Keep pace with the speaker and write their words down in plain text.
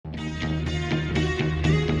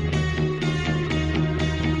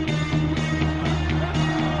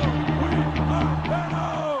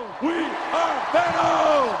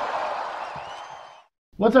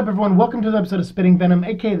What's up, everyone? Welcome to the episode of Spitting Venom,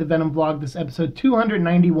 aka the Venom Vlog. This is episode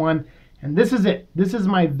 291, and this is it. This is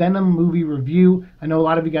my Venom movie review. I know a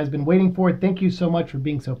lot of you guys have been waiting for it. Thank you so much for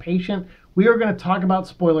being so patient. We are going to talk about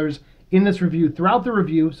spoilers in this review throughout the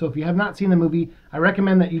review, so if you have not seen the movie, I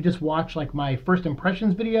recommend that you just watch like my first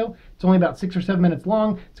impressions video. It's only about 6 or 7 minutes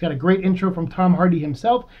long. It's got a great intro from Tom Hardy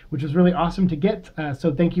himself, which was really awesome to get.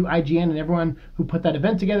 So thank you IGN and everyone who put that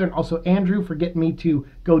event together, and also Andrew for getting me to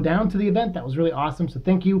go down to the event. That was really awesome. So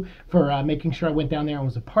thank you for making sure I went down there and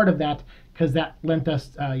was a part of that, because that lent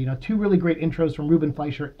us two really great intros from Ruben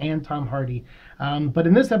Fleischer and Tom Hardy. But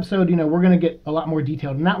in this episode, we're going to get a lot more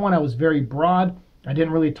detailed. In that one, I was very broad. I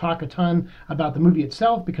didn't really talk a ton about the movie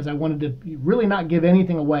itself because I wanted to really not give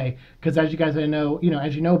anything away, because as you guys know,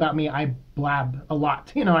 as you know about me, I blab a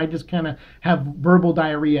lot. I just kind of have verbal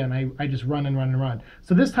diarrhea, and I just run and run and run.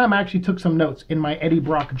 So this time I actually took some notes in my Eddie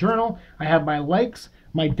Brock journal. I have my likes,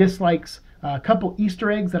 my dislikes, a couple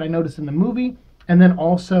Easter eggs that I noticed in the movie, and then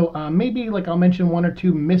also maybe like I'll mention 1 or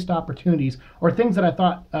 2 missed opportunities or things that I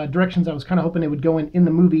thought, directions I was kind of hoping they would go in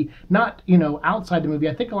the movie, not outside the movie.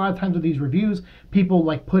 I think a lot of times with these reviews, people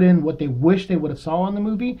like put in what they wish they would have saw in the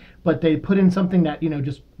movie, but they put in something that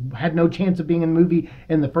just had no chance of being in the movie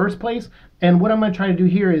in the first place. And what I'm going to try to do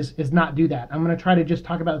here is not do that. I'm going to try to just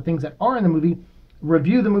talk about the things that are in the movie,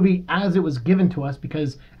 review the movie as it was given to us,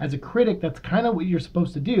 because as a critic, that's kind of what you're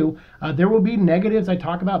supposed to do. There will be negatives I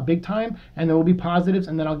talk about big time, and there will be positives,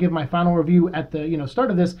 and then I'll give my final review at the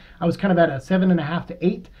start of this. I was kind of at a 7.5 to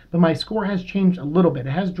 8, but my score has changed a little bit.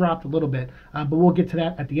 It has dropped a little bit, but we'll get to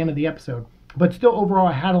that at the end of the episode. But still, overall,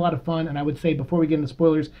 I had a lot of fun, and I would say before we get into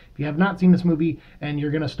spoilers, if you have not seen this movie and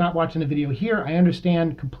you're going to stop watching the video here, I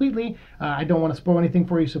understand completely. I don't want to spoil anything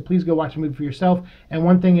for you, so please go watch the movie for yourself. And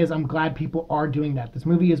one thing is, I'm glad people are doing that. This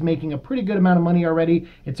movie is making a pretty good amount of money already.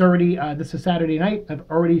 It's already, this is Saturday night. I've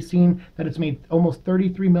already seen that it's made almost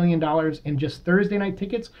 $33 million in just Thursday night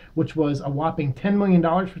tickets, which was a whopping $10 million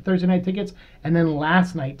for Thursday night tickets. And then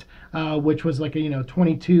last night, which was like a,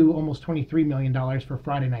 22, almost $23 million for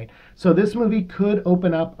Friday night. So this movie could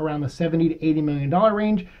open up around the $70 to $80 million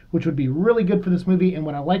range, which would be really good for this movie. And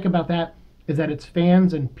what I like about that is that it's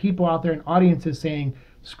fans and people out there and audiences saying,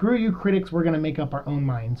 screw you critics, we're going to make up our own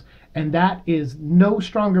minds. And that is, no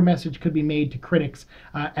stronger message could be made to critics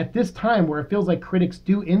at this time where it feels like critics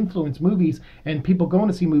do influence movies and people going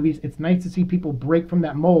to see movies. It's nice to see people break from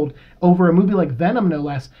that mold over a movie like Venom, no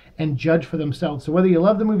less, and judge for themselves. So whether you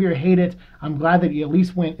love the movie or hate it, I'm glad that you at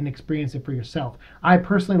least went and experienced it for yourself. I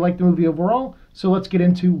personally like the movie overall, so let's get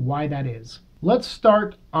into why that is. Let's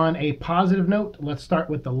start on a positive note. Let's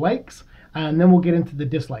start with the likes. And then we'll get into the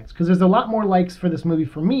dislikes, because there's a lot more likes for this movie,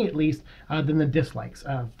 for me at least, than the dislikes.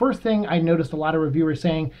 First thing I noticed a lot of reviewers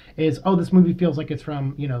saying is, oh, this movie feels like it's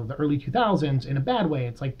from, the early 2000s in a bad way.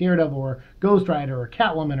 It's like Daredevil or Ghost Rider or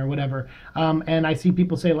Catwoman or whatever. And I see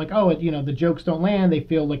people say like, oh, the jokes don't land. They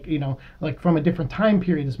feel like, like from a different time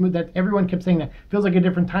period. This movie, that everyone kept saying that feels like a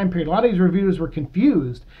different time period. A lot of these reviewers were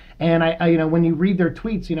confused. And I when you read their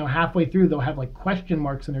tweets, halfway through, they'll have like question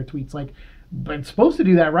marks in their tweets, like, but it's supposed to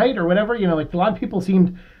do that, right? Or whatever, like a lot of people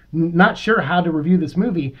seemed not sure how to review this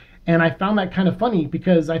movie. And I found that kind of funny,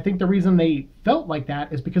 because I think the reason they felt like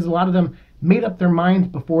that is because a lot of them made up their minds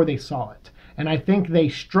before they saw it. And I think they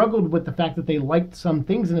struggled with the fact that they liked some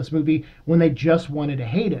things in this movie when they just wanted to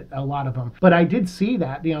hate it, a lot of them. But I did see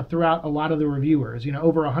that, throughout a lot of the reviewers.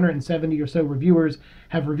 Over 170 or so reviewers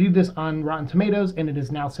have reviewed this on Rotten Tomatoes, and it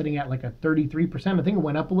is now sitting at like a 33%. I think it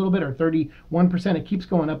went up a little bit, or 31%. It keeps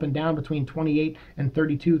going up and down between 28 and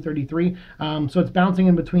 32, 33. So it's bouncing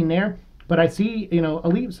in between there. But I see,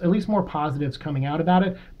 at least more positives coming out about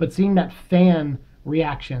it. But seeing that fan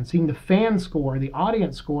reaction, seeing the fan score, the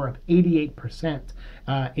audience score of 88%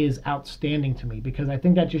 is outstanding to me, because I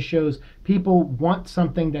think that just shows people want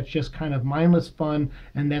something that's just kind of mindless fun,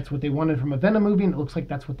 and that's what they wanted from a Venom movie, and it looks like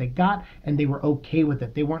that's what they got, and they were okay with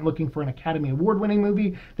it. They weren't looking for an Academy Award-winning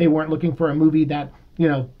movie. They weren't looking for a movie that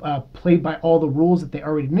played by all the rules that they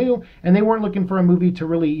already knew, and they weren't looking for a movie to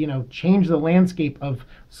really, change the landscape of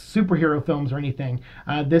superhero films or anything.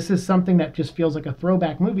 This is something that just feels like a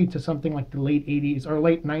throwback movie to something like the late 80s or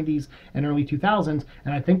late 90s and early 2000s,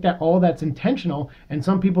 and I think that all that's intentional, and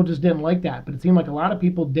some people just didn't like that, but it seemed like a lot of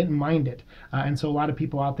people didn't mind it, and so a lot of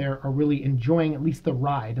people out there are really enjoying at least the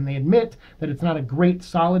ride, and they admit that it's not a great,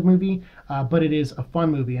 solid movie, but it is a fun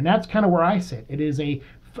movie, and that's kind of where I sit.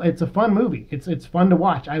 It's a fun movie. It's fun to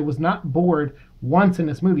watch. I was not bored once in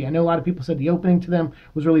this movie. I know a lot of people said the opening to them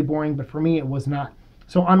was really boring, but for me it was not.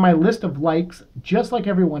 So on my list of likes, just like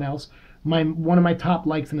everyone else, one of my top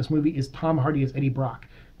likes in this movie is Tom Hardy as Eddie Brock.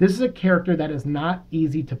 This is a character that is not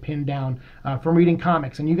easy to pin down from reading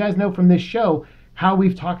comics. And you guys know from this show how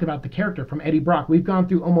we've talked about the character from Eddie Brock. We've gone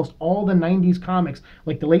through almost all the 90s comics,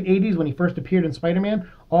 like the late 80s when he first appeared in Spider-Man,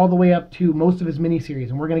 all the way up to most of his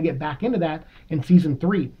miniseries. And we're going to get back into that in season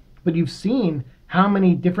 3. But you've seen how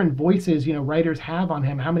many different voices, writers have on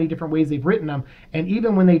him, how many different ways they've written him. And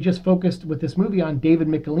even when they just focused with this movie on David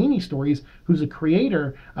Michelinie stories, who's a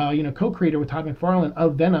creator, co-creator with Todd McFarlane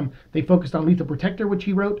of Venom, they focused on Lethal Protector, which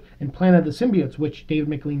he wrote, and Planet of the Symbiotes, which David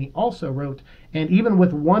Michelinie also wrote. And even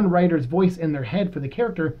with one writer's voice in their head for the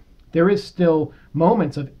character, there is still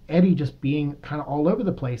moments of Eddie just being kind of all over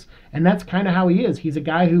the place. And that's kind of how he is. He's a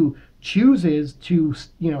guy who chooses to,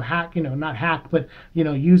 hack, not hack, but,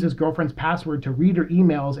 use his girlfriend's password to read her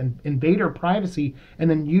emails and invade her privacy, and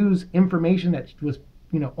then use information that was,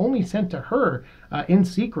 only sent to her in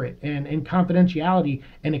secret and in confidentiality,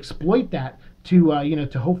 and exploit that to,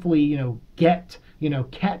 to hopefully, get,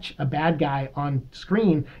 catch a bad guy on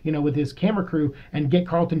screen, with his camera crew, and get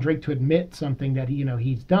Carlton Drake to admit something that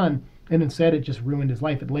he's done. And instead, it just ruined his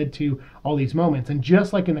life. It led to all these moments. And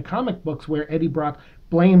just like in the comic books where Eddie Brock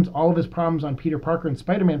blames all of his problems on Peter Parker and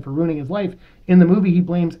Spider-Man for ruining his life, in the movie he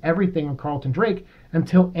blames everything on Carlton Drake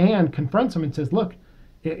until Anne confronts him and says, look,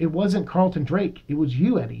 it wasn't Carlton Drake. It was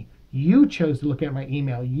you, Eddie. You chose to look at my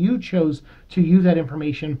email. You chose to use that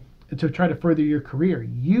information to try to further your career.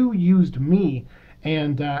 You used me.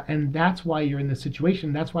 And that's why you're in this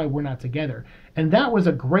situation. That's why we're not together. And that was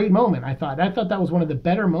a great moment. I thought that was one of the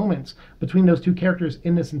better moments between those two characters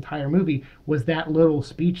in this entire movie, was that little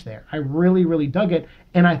speech there. I really, really dug it,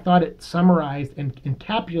 and I thought it summarized and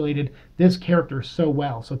encapsulated this character so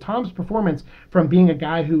well. So Tom's performance, from being a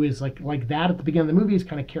guy who is like that at the beginning of the movie, is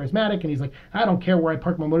kind of charismatic, and he's like, I don't care where I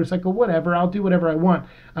park my motorcycle, whatever, I'll do whatever I want.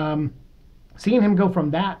 Seeing him go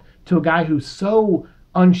from that to a guy who's so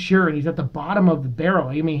unsure, and he's at the bottom of the barrel.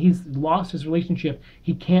 I mean, he's lost his relationship.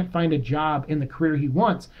 He can't find a job in the career he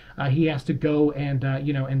wants. He has to go and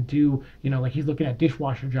and do, like, he's looking at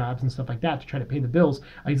dishwasher jobs and stuff like that to try to pay the bills.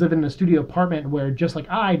 He's living in a studio apartment where, just like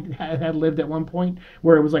I had lived at one point,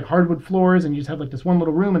 where it was like hardwood floors, and you just had like this one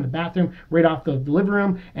little room in the bathroom right off the living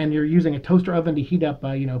room, and you're using a toaster oven to heat up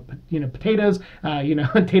potatoes,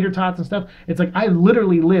 tater tots and stuff. It's like I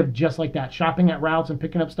literally lived just like that, shopping at Ralph's and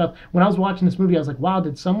picking up stuff. When I was watching this movie, I was like, wow,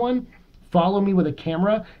 did someone follow me with a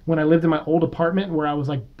camera when I lived in my old apartment where I was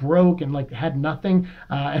like broke and like had nothing,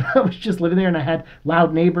 and I was just living there, and I had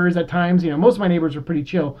loud neighbors at times. Most of my neighbors were pretty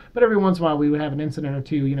chill, but every once in a while we would have an incident or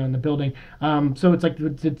two, in the building. So it's like,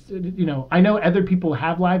 I know other people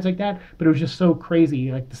have lives like that, but it was just so crazy,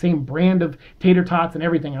 like the same brand of tater tots and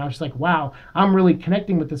everything. And I was just like, wow, I'm really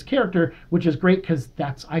connecting with this character, which is great, because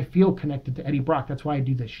I feel connected to Eddie Brock. That's why I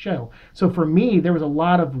do this show. So for me, there was a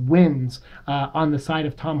lot of wins on the side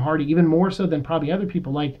of Tom Hardy, even more so than probably other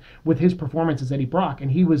people liked, with his performance as Eddie Brock.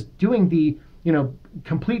 And he was doing the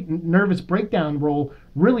complete nervous breakdown role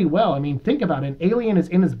really well. I mean, think about it. An alien is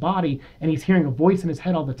in his body, and he's hearing a voice in his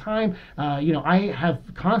head all the time. I have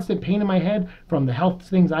constant pain in my head from the health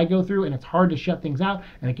things I go through, and it's hard to shut things out,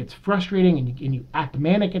 and it gets frustrating, and you act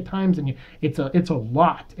manic at times, and it's a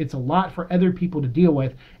lot. It's a lot for other people to deal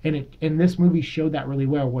with, and this movie showed that really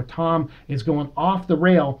well, where Tom is going off the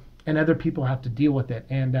rail, and other people have to deal with it,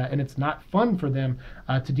 and it's not fun for them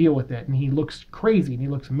to deal with it. And he looks crazy, and he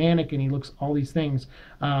looks manic, and he looks all these things,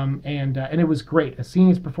 and it was great. Seeing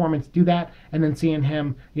his performance do that, and then seeing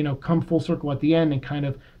him, come full circle at the end and kind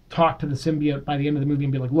of talk to the symbiote by the end of the movie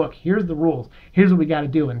and be like, look, here's the rules, here's what we got to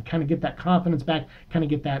do, and kind of get that confidence back, kind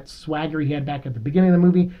of get that swagger he had back at the beginning of the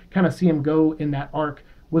movie, kind of see him go in that arc,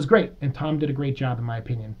 was great. And Tom did a great job, in my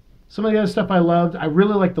opinion. Some of the other stuff I loved, I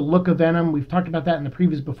really like the look of Venom. We've talked about that in the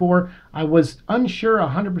previews before. I was unsure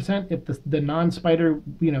 100% if the non-spider,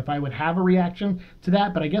 if I would have a reaction to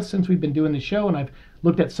that. But I guess since we've been doing the show and I've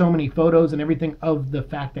looked at so many photos and everything of the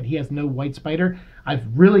fact that he has no white spider, I've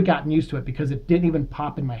really gotten used to it, because it didn't even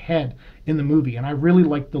pop in my head in the movie. And I really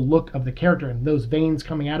liked the look of the character, and those veins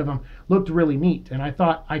coming out of him looked really neat. And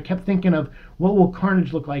I kept thinking of, what will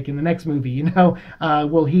Carnage look like in the next movie?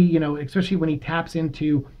 Will he, especially when he taps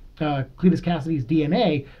into Cletus Cassidy's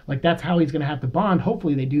DNA, like that's how he's going to have to bond.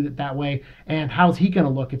 Hopefully they do it that way. And how's he going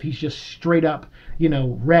to look if he's just straight up,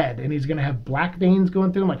 red, and he's going to have black veins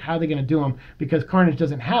going through him? Like, how are they going to do him? Because Carnage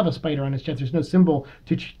doesn't have a spider on his chest. There's no symbol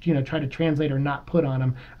to, try to translate or not put on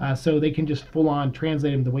him. So they can just full on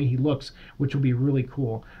translate him the way he looks, which will be really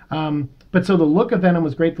cool. But so the look of Venom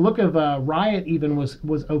was great. The look of Riot even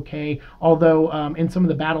was okay. Although in some of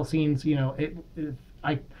the battle scenes,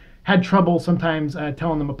 I had trouble sometimes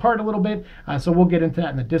telling them apart a little bit. So we'll get into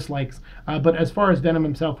that in the dislikes. But as far as Venom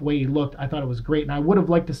himself, the way he looked, I thought it was great. And I would have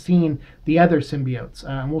liked to seen the other symbiotes.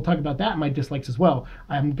 And we'll talk about that in my dislikes as well.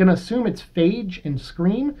 I'm going to assume it's Phage and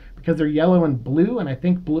Scream because they're yellow and blue. And I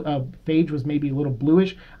think Phage was maybe a little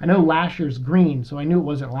bluish. I know Lasher's green, so I knew it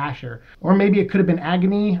wasn't Lasher. Or maybe it could have been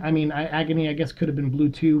Agony. I mean, Agony, I guess, could have been blue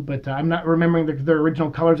too. But I'm not remembering their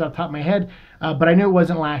original colors off the top of my head. But I knew it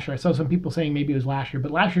wasn't Lasher. I saw some people saying maybe it was Lasher.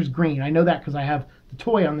 But Lasher's green. I know that because I have the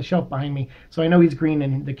toy on the shelf behind me. So I know he's green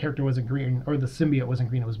and the character wasn't green, or the symbiote wasn't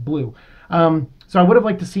green, it was blue. So I would have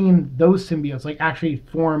liked to seen those symbiotes like actually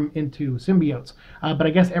form into symbiotes. But I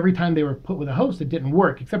guess every time they were put with a host, it didn't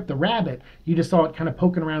work, except the rabbit. You just saw it kind of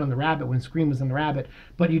poking around in the rabbit when Scream was in the rabbit,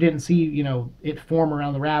 but you didn't see, you know, it form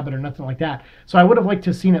around the rabbit or nothing like that. So I would have liked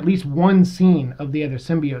to have seen at least one scene of the other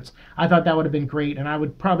symbiotes. I thought that would have been great, and I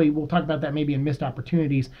would probably, we'll talk about that maybe in missed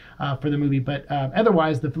opportunities for the movie. But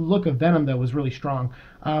otherwise, the look of Venom, though, was really strong.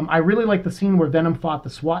 I really liked the scene where Venom fought the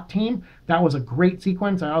SWAT team. That was a great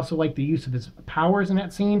sequence. I also liked the use of his powers in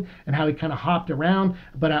that scene and how he kind of hopped around.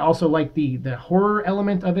 But I also liked the horror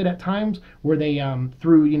element of it at times, where they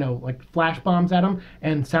threw, you know, like flash bombs at him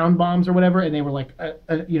and sound bombs or whatever, and they were like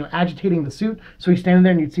you know, agitating the suit. So he's standing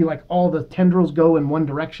there and you'd see like all the tendrils go in one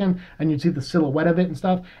direction and you'd see the silhouette of it and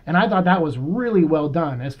stuff. And I thought that was really well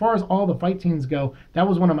done. As far as all the fight scenes go, that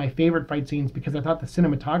was one of my favorite fight scenes because I thought the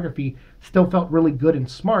cinematography still felt really good and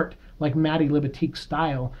smart, like Maddie Libatique's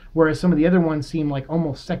style, whereas some of the other ones seemed like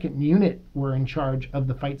almost second unit were in charge of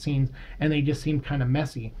the fight scenes, and they just seemed kind of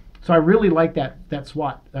messy. So I really liked that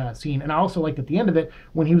SWAT scene, and I also liked at the end of it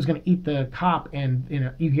when he was going to eat the cop, and you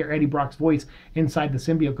know, you hear Eddie Brock's voice inside the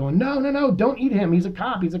symbiote going, "No, no, no! Don't eat him! He's a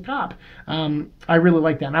cop! He's a cop!" I really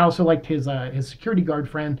liked that, and I also liked his security guard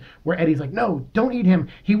friend, where Eddie's like, "No, don't eat him!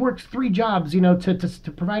 He works 3 jobs, you know, to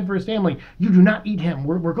provide for his family. You do not eat him!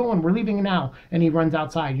 We're leaving now!" And he runs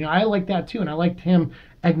outside. You know, I liked that too, and I liked him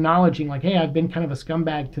acknowledging like, hey, I've been kind of a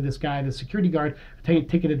scumbag to this guy, the security guard,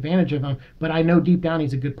 taking advantage of him, but I know deep down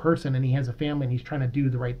he's a good person and he has a family and he's trying to do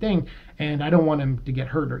the right thing, and I don't want him to get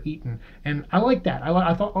hurt or eaten. And I like that.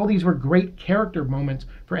 I thought all these were great character moments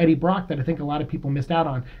for Eddie Brock that I think a lot of people missed out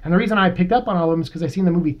on. And the reason I picked up on all of them is because I've seen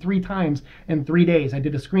the movie 3 times in 3 days. I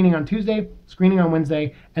did a screening on Tuesday, screening on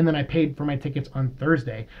Wednesday, and then I paid for my tickets on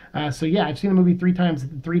Thursday. So yeah, I've seen the movie 3 times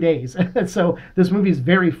in 3 days. So this movie is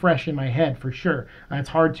very fresh in my head for sure.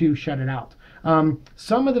 It's hard to shut it out.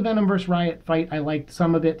 Some of the Venom vs. Riot fight, I liked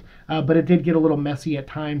some of it, but it did get a little messy at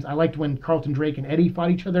times. I liked when Carlton Drake and Eddie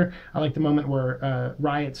fought each other. I liked the moment where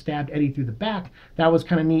Riot stabbed Eddie through the back. That was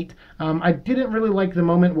kind of neat. I didn't really like the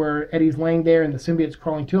moment where Eddie's laying there and the symbiote's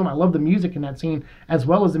crawling to him. I love the music in that scene, as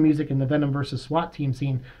well as the music in the Venom vs. SWAT team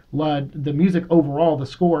scene. The music overall, the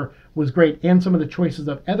score was great, and some of the choices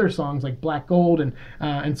of other songs like Black Gold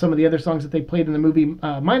and some of the other songs that they played in the movie,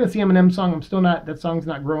 minus the Eminem song. That song's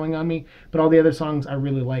not growing on me, but all the other songs I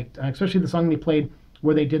really liked, especially the song they played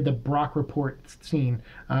where they did the Brock Report scene.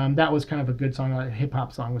 That was kind of a good song. A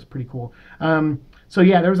hip-hop song was pretty cool. So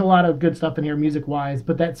yeah, there was a lot of good stuff in here music-wise,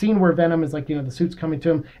 but that scene where Venom is like, you know, the suit's coming to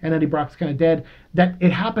him and Eddie Brock's kind of dead, that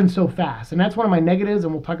it happened so fast. And that's one of my negatives,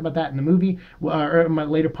 and we'll talk about that in the movie, or in my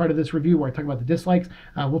later part of this review where I talk about the dislikes.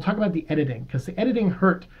 We'll talk about the editing, because the editing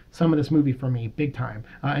hurt some of this movie for me big time.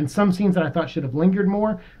 And some scenes that I thought should have lingered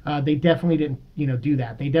more, they definitely didn't, you know, do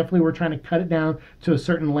that. They definitely were trying to cut it down to a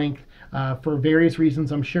certain length, for various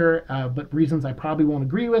reasons, I'm sure, but reasons I probably won't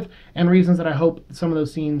agree with, and reasons that I hope some of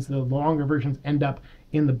those scenes, the longer versions, end up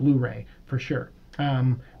in the Blu-ray for sure.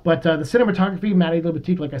 But the cinematography, Maddie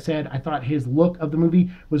Libatique, like I said, I thought his look of the movie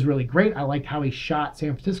was really great. I liked how he shot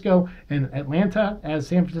San Francisco and Atlanta as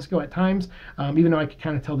San Francisco at times, even though I could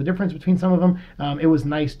kind of tell the difference between some of them. It was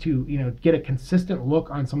nice to, you know, get a consistent look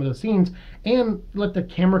on some of those scenes and let the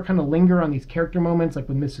camera kind of linger on these character moments, like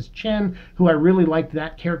with Mrs. Chen, who I really liked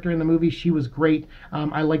that character in the movie. She was great.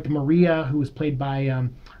 I liked Maria, who was played by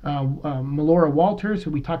Melora Walters, who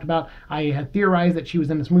we talked about. I had theorized that she was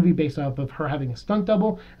in this movie based off of her having a stunt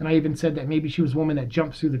double, and I even said that maybe she was a woman that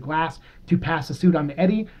jumps through the glass to pass the suit on to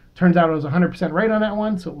Eddie. Turns out I was 100% right on that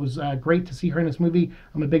one, so it was great to see her in this movie.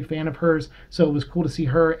 I'm a big fan of hers, so it was cool to see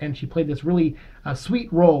her, and she played this really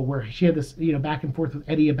sweet role where she had this, you know, back and forth with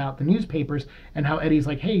Eddie about the newspapers and how Eddie's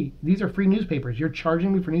like, hey, these are free newspapers. You're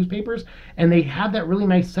charging me for newspapers? And they have that really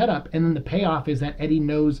nice setup, and then the payoff is that Eddie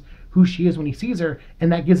knows who she is when he sees her, and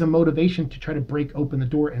that gives him motivation to try to break open the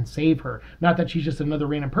door and save her. Not that she's just another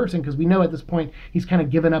random person, because we know at this point he's kind of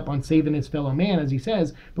given up on saving his fellow man, as he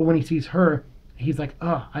says, but when he sees her, he's like,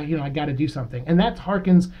 oh, I got to do something. And that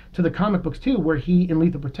harkens to the comic books too, where he in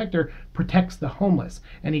Lethal Protector protects the homeless,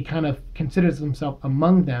 and he kind of considers himself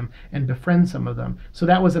among them and befriends some of them. So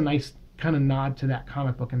that was a nice kind of nod to that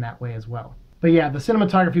comic book in that way as well. But yeah, the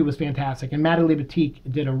cinematography was fantastic, and Maddie Libatique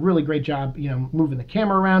did a really great job, moving the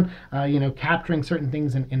camera around, capturing certain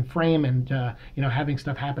things in frame, and having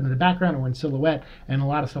stuff happen in the background or in silhouette, and a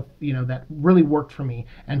lot of stuff, that really worked for me.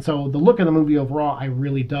 And so the look of the movie overall, I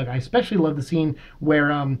really dug. I especially love the scene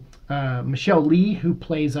where Michelle Lee, who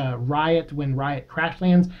plays Riot when Riot crash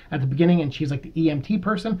lands at the beginning, and she's like the EMT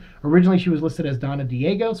person. Originally, she was listed as Donna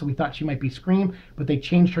Diego, so we thought she might be Scream, but they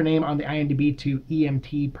changed her name on the IMDb to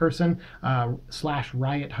EMT person /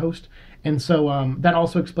 Riot host. And so that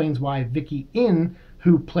also explains why Vicky Inn,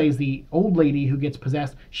 who plays the old lady who gets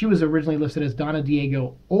possessed, she was originally listed as Donna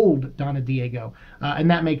Diego, old Donna Diego.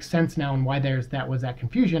 And that makes sense now, and why that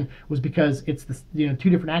confusion was because it's the two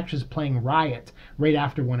different actresses playing Riot right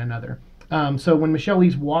after one another. So when Michelle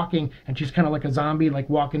Lee's walking, and she's kind of like a zombie, like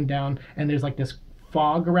walking down, and there's like this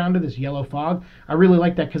fog around her, this yellow fog, I really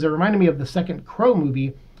like that because it reminded me of the second Crow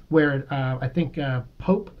movie, where I think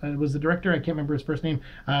Pope was the director. I can't remember his first name,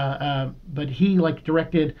 but he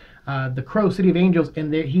directed The Crow, City of Angels,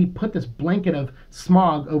 and he put this blanket of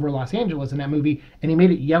smog over Los Angeles in that movie, and he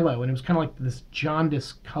made it yellow, and it was kind of like this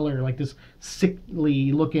jaundice color, like this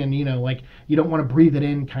sickly looking, like you don't want to breathe it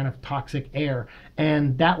in, kind of toxic air.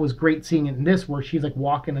 And that was great seeing it in this, where she's like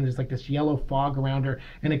walking and there's like this yellow fog around her,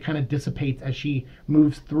 and it kind of dissipates as she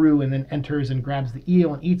moves through and then enters and grabs the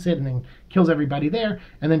eel and eats it and then kills everybody there,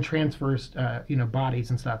 and then transfers bodies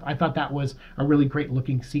and stuff. I thought that was a really great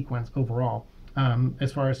looking sequence overall,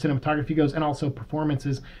 as far as cinematography goes, and also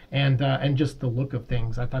performances and just the look of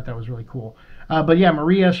things. I thought that was really cool. But yeah,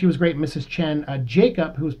 Maria, she was great. Mrs. Chen.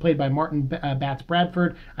 Jacob, who was played by Martin Batts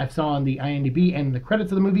Bradford, I saw on the IMDb and the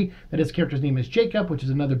credits of the movie that his character's name is Jacob, which is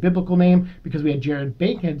another biblical name, because we had Jared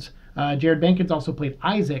Bankins. Jared Bankins also played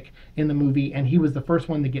Isaac in the movie, and he was the first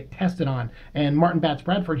one to get tested on. And Martin Batts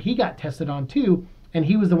Bradford, he got tested on too, and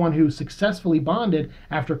he was the one who successfully bonded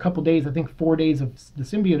after a couple days, I think 4 days of the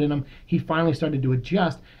symbiote in him. He finally started to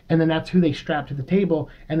adjust, and then that's who they strapped to the table,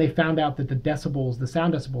 and they found out that the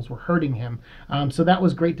sound decibels were hurting him. So that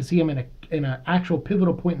was great to see him in an actual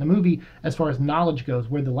pivotal point in the movie as far as knowledge goes,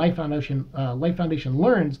 where the Life Foundation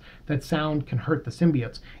learns that sound can hurt the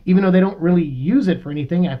symbiotes. Even though they don't really use it for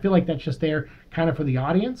anything, I feel like that's just there kind of for the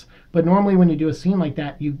audience. But normally when you do a scene like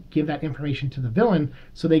that, you give that information to the villain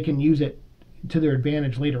so they can use it to their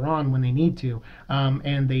advantage later on when they need to,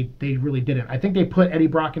 and they really didn't. I think they put Eddie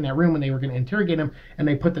Brock in that room when they were going to interrogate him, and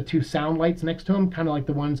they put the two sound lights next to him, kind of like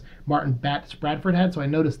the ones Martin Batts Bradford had. So I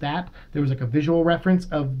noticed that there was like a visual reference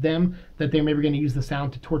of them, that they maybe were going to use the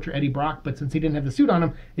sound to torture Eddie Brock, but since he didn't have the suit on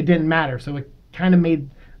him, it didn't matter. So it kind of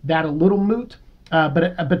made that a little moot.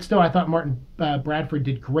 But still, I thought Martin Bradford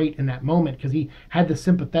did great in that moment, because he had the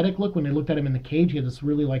sympathetic look when they looked at him in the cage. He had this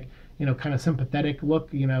really kind of sympathetic look,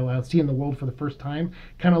 seeing the world for the first time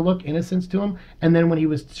kind of look, innocence to him. And then when he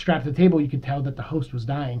was strapped to the table, you could tell that the host was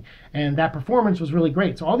dying. And that performance was really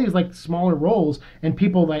great. So all these smaller roles, and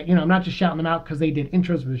people that, I'm not just shouting them out because they did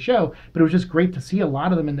intros for the show, but it was just great to see a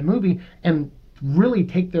lot of them in the movie and really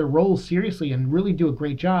take their roles seriously and really do a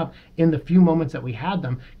great job in the few moments that we had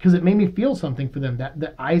them, because it made me feel something for them. That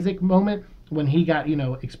the Isaac moment, when he got,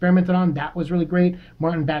 experimented on, that was really great.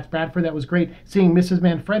 Martin Batts Bradford, that was great. Seeing Mrs.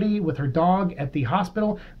 Manfredi with her dog at the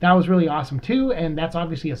hospital, that was really awesome too. And that's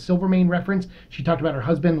obviously a Silvermane reference. She talked about her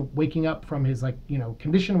husband waking up from his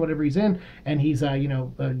condition, whatever he's in, and he's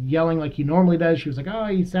yelling like he normally does. She was like, oh,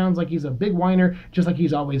 he sounds like he's a big whiner, just like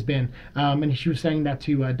he's always been. And she was saying that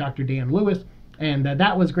to Dr. Dan Lewis. And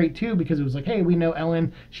that was great too, because it was like, hey, we know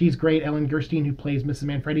Ellen, she's great, Ellen Gerstein, who plays Mrs.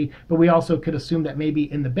 Manfredi, but we also could assume that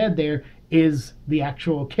maybe in the bed there is the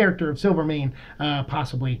actual character of Silvermane,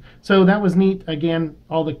 possibly. So that was neat. Again,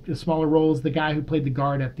 all the smaller roles. The guy who played the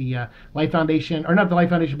guard at the Life Foundation, or not the Life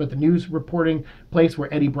Foundation, but the news reporting place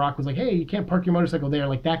where Eddie Brock was like, hey, you can't park your motorcycle there.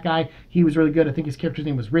 Like that guy, he was really good. I think his character's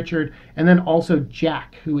name was Richard. And then also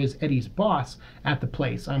Jack, who is Eddie's boss at the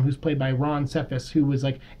place, who's played by Ron Cephas, who was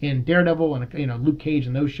in Daredevil and Luke Cage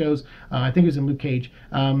and those shows. I think he was in Luke Cage.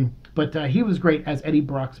 But he was great as Eddie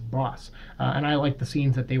Brock's boss, and I liked the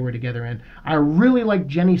scenes that they were together in. I really liked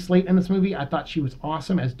Jenny Slate in this movie. I thought she was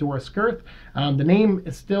awesome as Dora Skirth. The name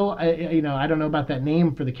is still, I don't know about that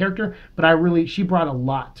name for the character, but she brought a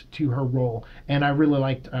lot to her role, and I really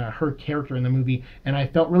liked her character in the movie, and I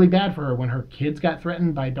felt really bad for her when her kids got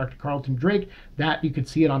threatened by Dr. Carlton Drake. That, you could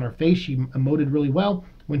see it on her face. She emoted really well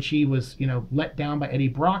when she was, let down by Eddie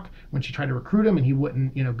Brock, when she tried to recruit him and he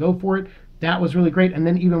wouldn't, go for it. That was really great. And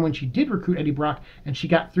then even when she did recruit Eddie Brock and she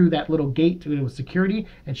got through that little gate with security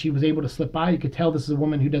and she was able to slip by, you could tell this is a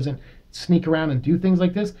woman who doesn't sneak around and do things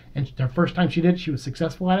like this. And the first time she did, she was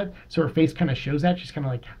successful at it. So her face kind of shows that. She's kind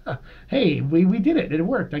of like, hey, we did it. It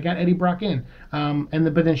worked. I got Eddie Brock in.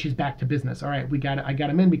 But then she's back to business. All right, I got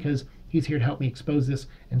him in because he's here to help me expose this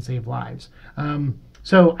and save lives.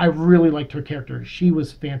 So I really liked her character. She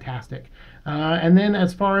was fantastic. And then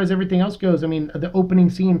as far as everything else goes, I mean, the opening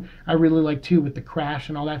scene I really liked too, with the crash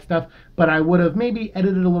and all that stuff. But I would have maybe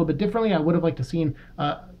edited a little bit differently. I would have liked to seen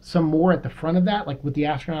some more at the front of that, like with the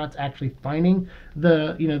astronauts actually finding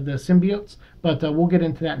the symbiotes. But we'll get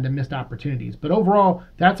into that in the missed opportunities. But overall,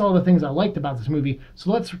 that's all the things I liked about this movie.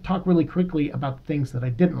 So let's talk really quickly about the things that I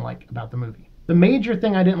didn't like about the movie. The major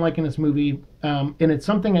thing I didn't like in this movie, and it's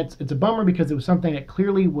something it's a bummer because it was something that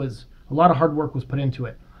clearly was a lot of hard work was put into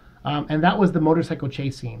it, and that was the motorcycle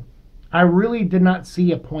chase scene. I really did not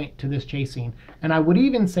see a point to this chase scene, and I would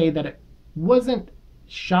even say that it wasn't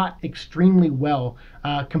shot extremely well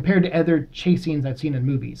compared to other chase scenes I've seen in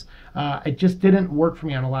movies. It just didn't work for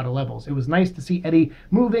me on a lot of levels. It was nice to see Eddie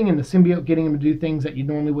moving and the symbiote getting him to do things that you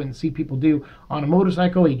normally wouldn't see people do on a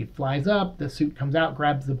motorcycle. He flies up, the suit comes out,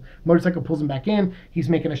 grabs the motorcycle, pulls him back in. He's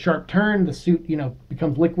making a sharp turn. The suit,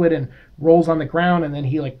 becomes liquid and rolls on the ground, and then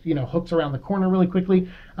he hooks around the corner really quickly.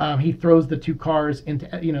 He throws the two cars into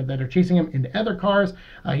that are chasing him into other cars.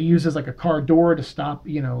 He uses like a car door to stop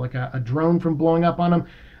like a drone from blowing up on him.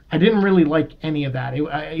 I didn't really like any of that.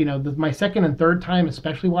 My second and third time,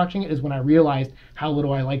 especially watching it, is when I realized how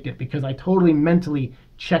little I liked it, because I totally mentally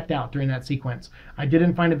checked out during that sequence. I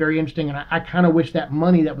didn't find it very interesting, and I kind of wish that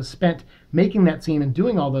money that was spent making that scene and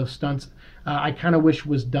doing all those stunts, I kind of wish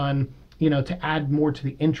was done to add more to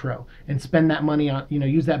the intro and spend that money on,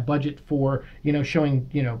 use that budget for, showing,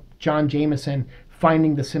 John Jameson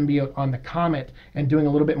finding the symbiote on the comet and doing a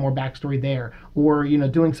little bit more backstory there, or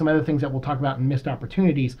doing some other things that we'll talk about in missed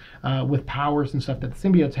opportunities with powers and stuff that the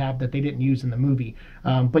symbiotes have that they didn't use in the movie.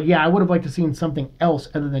 But yeah, I would have liked to seen something else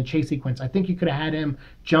other than chase sequence. I think you could have had him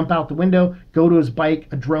jump out the window, go to his bike,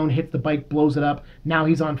 a drone hits the bike, blows it up. Now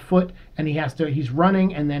he's on foot and he's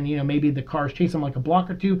running, and then maybe the cars chase him like a block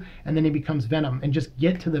or two, and then he becomes Venom, and just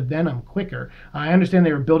get to the Venom quicker. I understand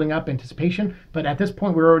they were building up anticipation, but at this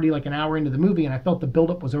point we're already like an hour into the movie, and I felt the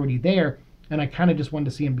buildup was already there, and I kind of just wanted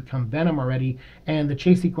to see him become Venom already, and the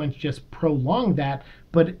chase sequence just prolonged that,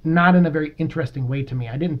 but not in a very interesting way to me.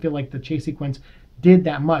 I didn't feel like the chase sequence did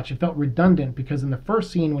that much. It felt redundant, because in the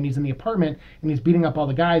first scene when he's in the apartment and he's beating up all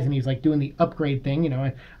the guys and he's like doing the upgrade thing,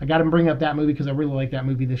 I got to bring up that movie because I really like that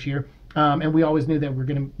movie this year. And we always knew that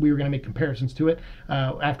we were gonna make comparisons to it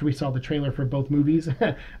after we saw the trailer for both movies.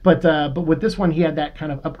 but with this one, he had that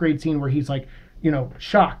kind of upgrade scene where he's like,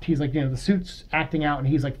 shocked. He's like, the suit's acting out and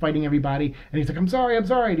he's like fighting everybody, and he's like, I'm sorry,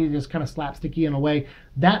 and he just kind of slapsticky in a way.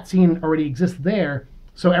 That scene already exists there.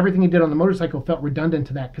 So everything he did on the motorcycle felt redundant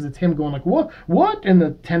to that, because it's him going like, what? And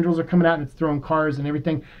the tendrils are coming out and it's throwing cars and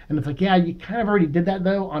everything. And it's like, yeah, you kind of already did that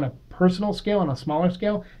though on a personal scale, on a smaller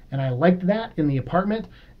scale. And I liked that in the apartment.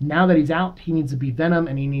 Now that he's out, he needs to be Venom,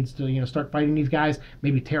 and he needs to, start fighting these guys,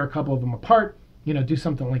 maybe tear a couple of them apart, do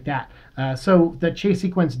something like that. So the chase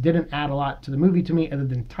sequence didn't add a lot to the movie to me, other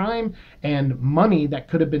than time and money that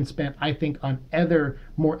could have been spent, I think, on other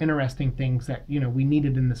more interesting things that we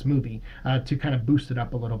needed in this movie to kind of boost it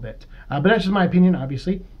up a little bit. But that's just my opinion,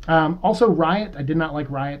 obviously. Also, Riot, I did not like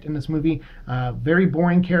Riot in this movie. Very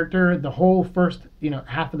boring character. The whole first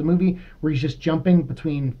half of the movie where he's just jumping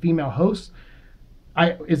between female hosts.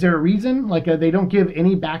 Is there a reason? Like, they don't give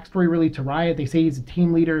any backstory really to Riot. They say he's a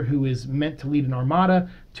team leader who is meant to lead an armada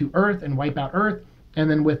to Earth and wipe out Earth. And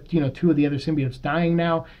then with, two of the other symbiotes dying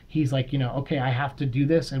now, he's like, okay, I have to do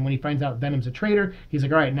this. And when he finds out Venom's a traitor, he's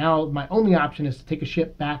like, all right, now my only option is to take a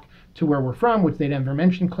ship back to where we're from, which they never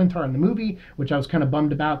mentioned Clintar in the movie, which I was kind of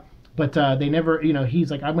bummed about. But they never,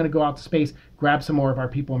 he's like, I'm going to go out to space, grab some more of our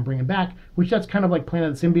people and bring them back, which that's kind of like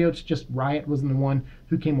Planet of the Symbiotes. Just Riot wasn't the one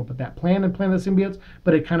who came up with that plan in Planet of the Symbiotes,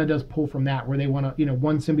 but it kind of does pull from that, where they want to,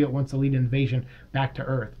 one symbiote wants to lead an invasion back to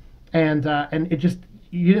Earth. And it just,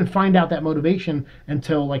 you didn't find out that motivation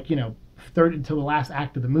until like, until the last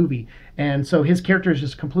act of the movie. And so his character is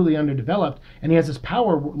just completely underdeveloped, and he has this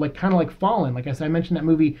power like kind of like Fallen. Like I said, I mentioned that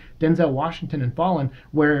movie Denzel Washington in Fallen,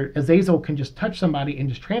 where Azazel can just touch somebody and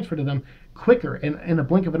just transfer to them quicker in a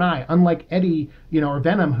blink of an eye, unlike Eddie, or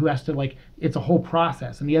Venom, who has to like, it's a whole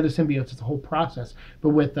process, and the other symbiotes, it's a whole process. But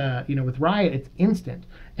with with Riot, it's instant.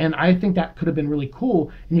 And I think that could have been really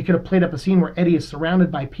cool, and you could have played up a scene where Eddie is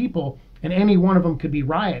surrounded by people and any one of them could be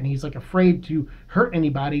Riot, and he's like afraid to hurt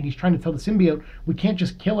anybody, and he's trying to tell the symbiote, we can't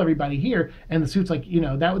just kill everybody here. And the suit's like,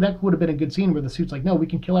 that would have been a good scene where the suit's like, no, we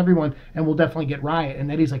can kill everyone and we'll definitely get Riot.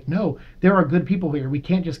 And Eddie's like, no, there are good people here, we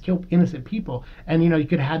can't just kill innocent people. And you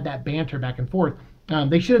could have had that banter back and forth.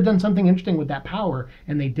 They should have done something interesting with that power,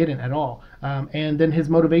 and they didn't at all. And then his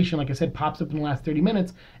motivation, like I said, pops up in the last 30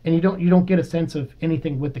 minutes, and you don't get a sense of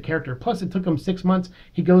anything with the character. Plus, it took him 6 months.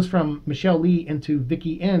 He goes from Michelle Lee into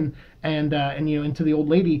Vicky In, and into the old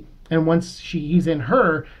lady. And once he's in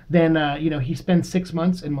her, then he spends 6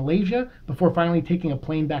 months in Malaysia before finally taking a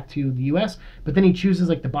plane back to the U.S. But then he chooses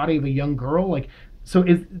like the body of a young girl, So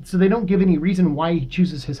they don't give any reason why he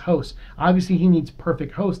chooses his host. Obviously, he needs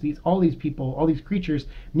perfect hosts. All these people, all these creatures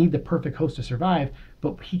need the perfect host to survive.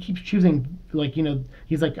 But he keeps choosing,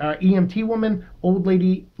 he's like EMT woman, old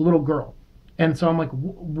lady, little girl. And so I'm like,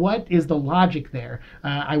 what is the logic there?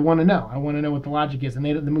 I want to know. I want to know what the logic is. And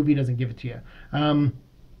the movie doesn't give it to you.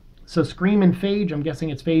 So Scream and Phage, I'm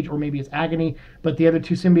guessing it's Phage or maybe it's Agony, but the other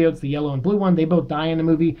two symbiotes, the yellow and blue one, they both die in the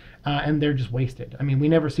movie, and they're just wasted. I mean, we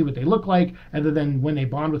never see what they look like other than when they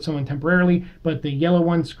bond with someone temporarily, but the yellow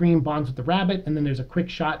one, Scream, bonds with the rabbit, and then there's a quick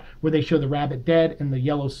shot where they show the rabbit dead and the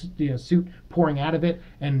yellow suit pouring out of it,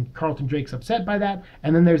 and Carlton Drake's upset by that.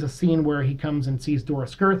 And then there's a scene where he comes and sees Dora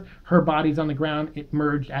Skirth. Her body's on the ground. It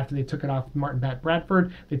merged after they took it off Martin Bat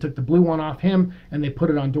Bradford. They took the blue one off him, and they put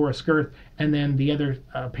it on Dora Skirth. And then the other,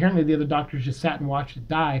 apparently the other doctors just sat and watched it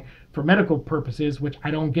die for medical purposes, which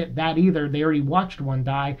I don't get that either. They already watched one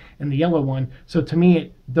die in the yellow one. So to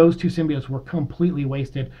me, those two symbiotes were completely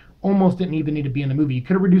wasted. Almost didn't even need to be in the movie. You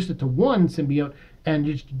could have reduced it to one symbiote and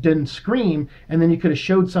just didn't Scream, and then you could have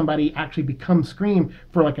showed somebody actually become Scream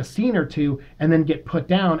for like a scene or two and then get put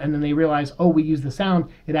down, and then they realize, oh, we used the sound,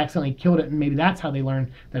 it accidentally killed it, and maybe that's how they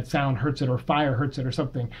learned that sound hurts it or fire hurts it or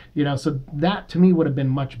something. So that to me would have been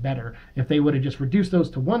much better if they would have just reduced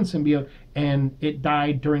those to one symbiote and it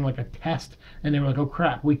died during like a test, and they were like, oh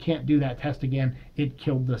crap, we can't do that test again, it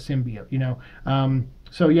killed the symbiote.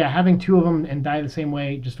 So yeah, having two of them and die the same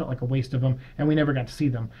way just felt like a waste of them, and we never got to see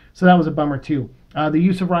them. So that was a bummer too. The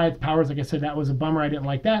use of Riot's powers, like I said, that was a bummer. I didn't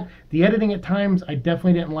like that. The editing at times, I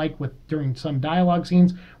definitely didn't like during some dialogue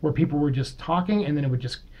scenes where people were just talking, and then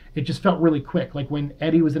it just felt really quick. Like when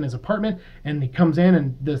Eddie was in his apartment and he comes in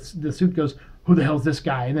and the suit goes, who the hell's this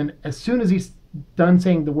guy? And then as soon as he's done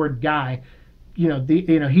saying the word guy,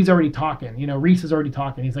 he's already talking. Reese is already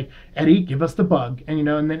talking. He's like, Eddie, give us the bug. And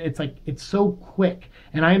and then it's like, it's so quick.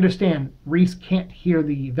 And I understand Reese can't hear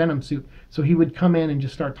the Venom suit, so he would come in and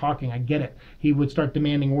just start talking. I get it. He would start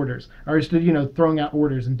demanding orders, or just throwing out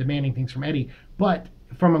orders and demanding things from Eddie. But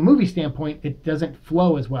from a movie standpoint, it doesn't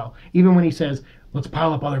flow as well. Even when he says, let's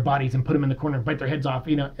pile up other bodies and put them in the corner and bite their heads off.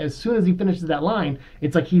 As soon as he finishes that line,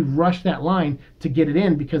 it's like he rushed that line to get it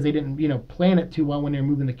in because they didn't, plan it too well when they were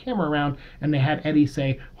moving the camera around, and they had Eddie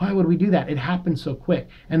say, why would we do that? It happened so quick.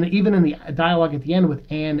 And even in the dialogue at the end with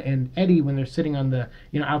Anne and Eddie, when they're sitting on the,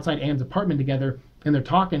 outside Anne's apartment together and they're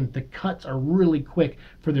talking, the cuts are really quick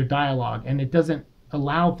for their dialogue, and it doesn't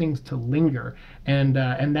allow things to linger. And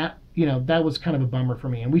that, that was kind of a bummer for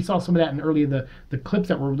me. And we saw some of that in early the clips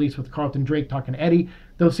that were released with Carlton Drake talking to Eddie.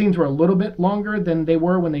 Those scenes were a little bit longer than they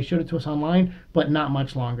were when they showed it to us online, but not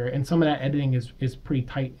much longer. And some of that editing is pretty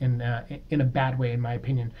tight in a bad way, in my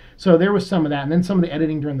opinion. So there was some of that. And then some of the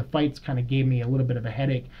editing during the fights kind of gave me a little bit of a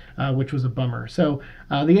headache, which was a bummer. So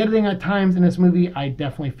the editing at times in this movie, I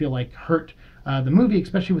definitely feel like hurt the movie,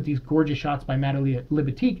 especially with these gorgeous shots by Natalie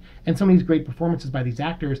Libatique and some of these great performances by these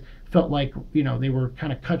actors. Felt like they were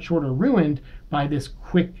kind of cut short or ruined by this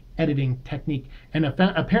quick editing technique. And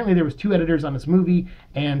apparently there was 2 editors on this movie,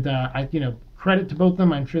 and credit to both of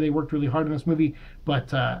them. I'm sure they worked really hard on this movie,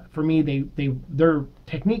 but for me, their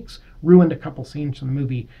techniques ruined a couple scenes from the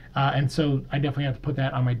movie, and so I definitely have to put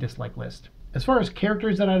that on my dislike list. As far as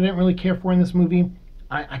characters that I didn't really care for in this movie,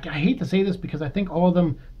 I hate to say this because I think all of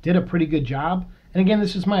them did a pretty good job. And again,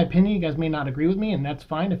 this is my opinion. You guys may not agree with me, and that's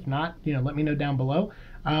fine. If not, let me know down below.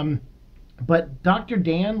 But Dr.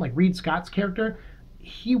 Dan, like Reed Scott's character,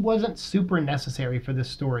 he wasn't super necessary for this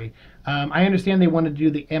story. I understand they wanted to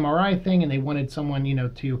do the MRI thing, and they wanted someone,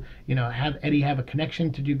 to, have Eddie have a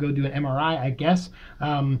connection to go do an MRI, I guess.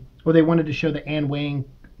 Or they wanted to show that Anne Wang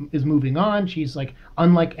is moving on. She's like,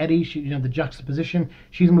 unlike Eddie, she, the juxtaposition,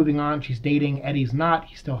 she's moving on, she's dating, Eddie's not,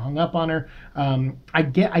 he's still hung up on her. I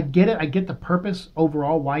get it, I get the purpose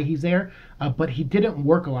overall why he's there, but he didn't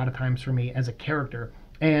work a lot of times for me as a character.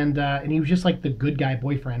 And he was just like the good guy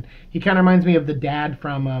boyfriend. He kind of reminds me of the dad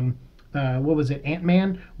from what was it,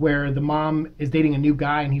 Ant-Man, where the mom is dating a new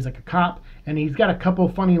guy and he's like a cop, and he's got a couple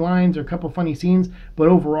funny lines or a couple funny scenes, but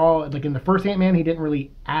overall, like in the first Ant-Man, he didn't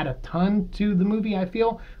really add a ton to the movie, I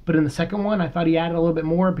feel. But in the second one, I thought he added a little bit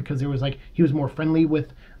more because there was like he was more friendly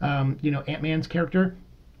with Ant-Man's character.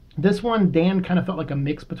 This one, Dan kind of felt like a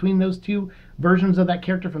mix between those two versions of that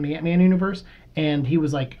character from the Ant-Man universe, and he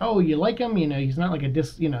was like, "Oh, you like him? He's not like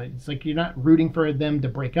it's like you're not rooting for them to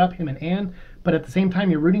break up, him and Anne, but at the same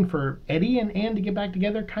time, you're rooting for Eddie and Anne to get back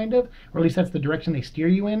together, kind of, or at least that's the direction they steer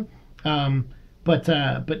you in." But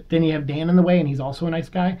then you have Dan in the way, and he's also a nice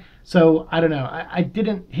guy. So I don't know.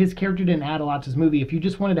 His character didn't add a lot to his movie. If you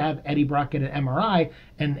just wanted to have Eddie Brock get an MRI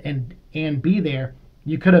and Anne be there,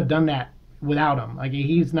 you could have done that without him. Like,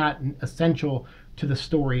 he's not essential to the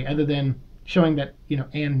story other than showing that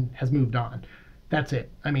Anne has moved on. That's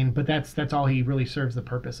it. I mean, but that's all he really serves the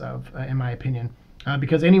purpose of, in my opinion.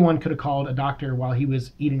 Because anyone could have called a doctor while he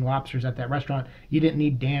was eating lobsters at that restaurant. You didn't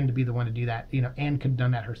need Dan to be the one to do that. Anne could have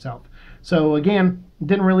done that herself. So again,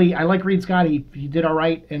 didn't really. I like Reed Scott. He did all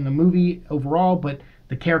right in the movie overall, but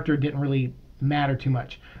the character didn't really matter too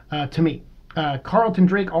much to me. Carlton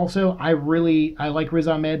Drake also, I like Riz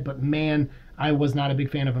Ahmed, but man, I was not a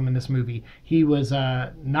big fan of him in this movie. He was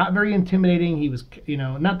not very intimidating. He was,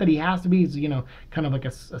 not that he has to be. He's, kind of like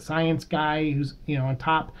a science guy who's, on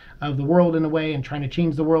top of the world in a way and trying to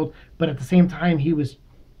change the world. But at the same time, he was,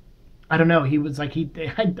 I don't know. He was like,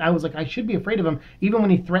 I was like, I should be afraid of him. Even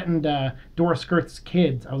when he threatened Dora Skirth's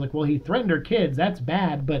kids, I was like, well, he threatened her kids. That's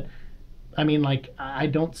bad. But I mean, like, I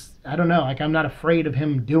don't know. Like, I'm not afraid of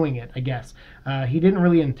him doing it, I guess. He didn't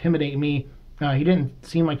really intimidate me. He didn't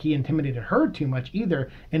seem like he intimidated her too much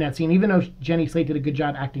either in that scene. Even though Jenny Slate did a good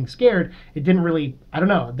job acting scared, it didn't really, I don't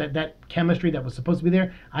know, that chemistry that was supposed to be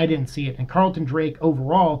there, I didn't see it. And Carlton Drake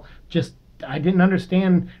overall, just, I didn't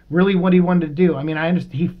understand really what he wanted to do. I mean,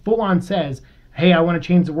 he full on says, hey, I want to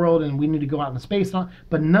change the world and we need to go out into space,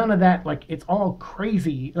 but none of that, like, it's all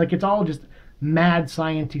crazy. Like, it's all just mad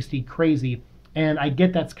scientisty crazy. And I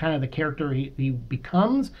get that's kind of the character he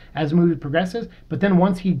becomes as the movie progresses. But then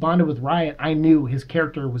once he bonded with Riot, I knew his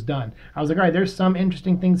character was done. I was like, all right, there's some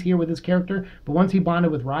interesting things here with his character. But once he bonded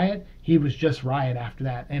with Riot, he was just Riot after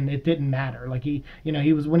that. And it didn't matter. Like, he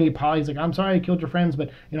was, when he apologized, he's like, I'm sorry I killed your friends,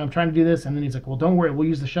 but, I'm trying to do this. And then he's like, well, don't worry, we'll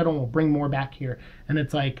use the shuttle and we'll bring more back here. And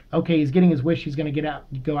it's like, okay, he's getting his wish. He's going to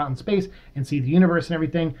go out in space and see the universe and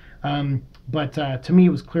everything. But to me, it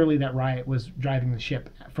was clearly that Riot was driving the ship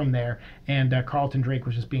from there, and Carlton Drake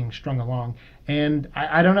was just being strung along. And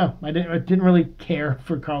I don't know. I didn't really care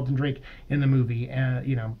for Carlton Drake in the movie,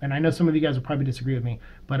 and I know some of you guys will probably disagree with me,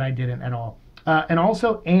 but I didn't at all. And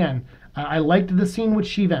also Anne. I liked the scene with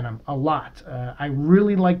She-Venom a lot. I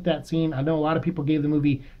really liked that scene. I know a lot of people gave the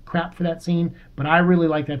movie crap for that scene, but I really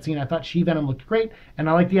liked that scene. I thought She-Venom looked great, and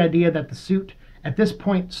I like the idea that the suit, at this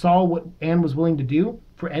point, saw what Anne was willing to do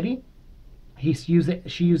for Eddie. She used the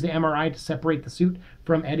MRI to separate the suit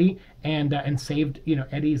from Eddie and saved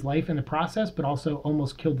Eddie's life in the process, but also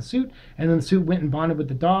almost killed the suit. And then the suit went and bonded with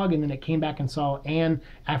the dog, and then it came back and saw Anne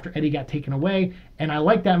after Eddie got taken away. And I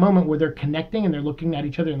like that moment where they're connecting and they're looking at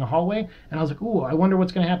each other in the hallway. And I was like, ooh, I wonder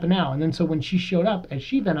what's going to happen now. And then so when she showed up as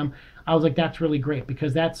She-Venom, I was like, that's really great,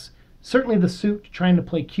 because that's certainly the suit trying to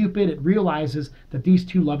play Cupid. It realizes that these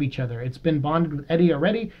two love each other. It's been bonded with Eddie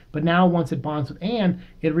already, but now once it bonds with Anne,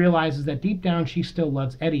 it realizes that deep down she still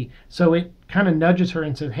loves Eddie. So it kind of nudges her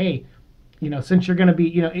and says, hey, since you're going to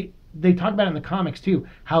be, they talk about it in the comics too,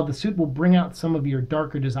 how the suit will bring out some of your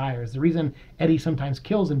darker desires. The reason Eddie sometimes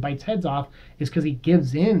kills and bites heads off is because he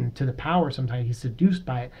gives in to the power sometimes. He's seduced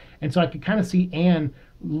by it. And so I could kind of see Anne,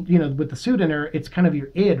 with the suit in her, it's kind of your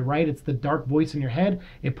id, right? It's the dark voice in your head.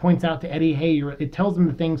 It points out to Eddie, hey, it tells him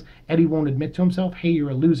the things Eddie won't admit to himself. Hey,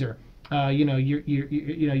 you're a loser.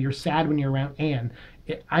 You're sad when you're around Anne.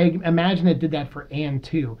 I imagine it did that for Anne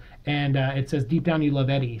too. And it says deep down you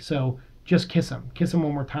love Eddie, so just kiss him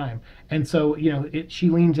one more time. And so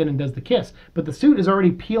she leans in and does the kiss, but the suit is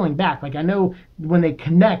already peeling back. Like, I know when they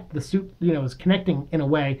connect, the suit is connecting in a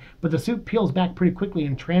way, but the suit peels back pretty quickly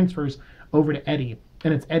and transfers over to Eddie.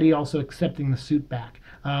 And it's Eddie also accepting the suit back.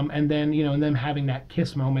 And then, and them having that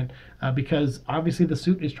kiss moment because obviously the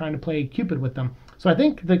suit is trying to play Cupid with them. So I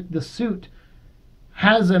think the suit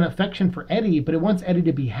has an affection for Eddie, but it wants Eddie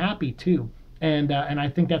to be happy too. And I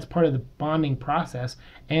think that's part of the bonding process.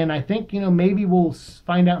 And I think, maybe we'll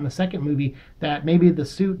find out in the second movie that maybe the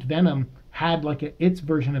suit Venom had like its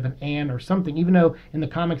version of an Anne or something, even though in the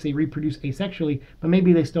comics they reproduce asexually, but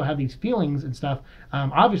maybe they still have these feelings and stuff.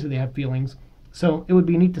 Obviously they have feelings. So it would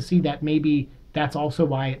be neat to see that maybe that's also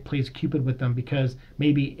why it plays Cupid with them, because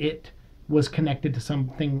maybe it was connected to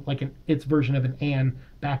something like its version of an Anne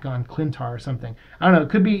back on Clintar or something. I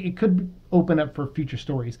don't know. It could open up for future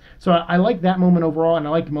stories. So I like that moment overall, and I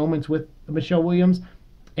like moments with Michelle Williams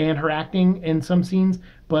and her acting in some scenes,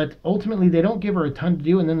 but ultimately they don't give her a ton to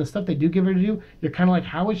do, and then the stuff they do give her to do, you're kind of like,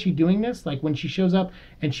 how is she doing this? Like when she shows up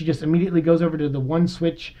and she just immediately goes over to the one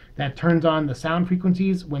switch that turns on the sound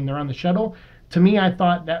frequencies when they're on the shuttle. To me, I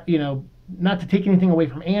thought that, not to take anything away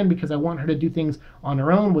from Anne, because I want her to do things on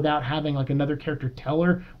her own without having like another character tell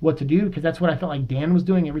her what to do, because that's what I felt like Dan was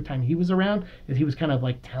doing every time he was around, is he was kind of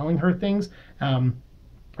like telling her things.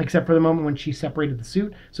 Except for the moment when she separated the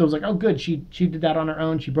suit. So it was like, oh, good, she did that on her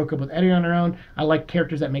own. She broke up with Eddie on her own. I like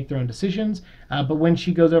characters that make their own decisions. But when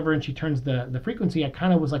she goes over and she turns the frequency, I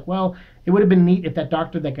kind of was like, well, it would have been neat if that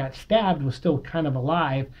doctor that got stabbed was still kind of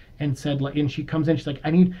alive and said, like, and she comes in, she's like,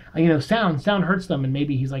 I need, sound hurts them. And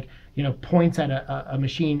maybe he's like, points at a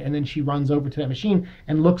machine, and then she runs over to that machine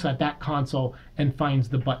and looks at that console and finds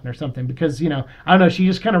the button or something. Because, I don't know, she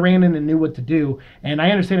just kind of ran in and knew what to do. And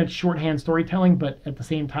I understand it's shorthand storytelling, but at the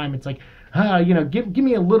same time, it's like, give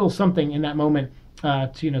me a little something in that moment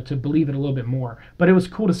to believe it a little bit more. But it was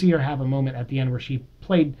cool to see her have a moment at the end where she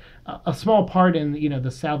played a small part in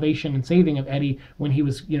the salvation and saving of Eddie when he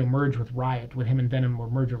was merged with Riot, when him and Venom were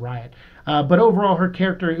merged with Riot. But overall, her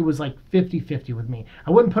character, it was like 50-50 with me.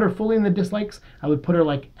 I wouldn't put her fully in the dislikes. I would put her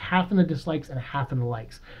like half in the dislikes and half in the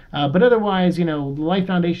likes. But otherwise, the Life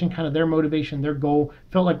Foundation, kind of their motivation, their goal,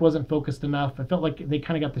 felt like wasn't focused enough. I felt like they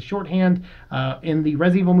kind of got the shorthand. In the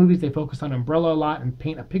Resident Evil movies, they focused on Umbrella a lot and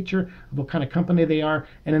paint a picture of what kind of company they are.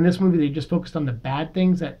 And in this movie, they just focused on the bad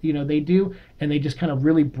things that they do, and they just kind of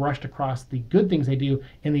really brushed across the good things they do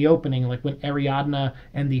in the opening, like when Ariadna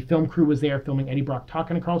and the film crew was there filming Eddie Brock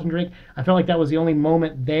talking to Carlton Drake. I felt like that was the only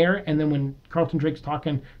moment there. And then when Carlton Drake's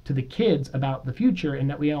talking to the kids about the future and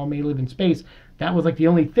that we all may live in space, that was like the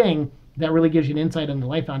only thing that really gives you an insight on the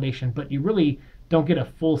Life Foundation. But you really don't get a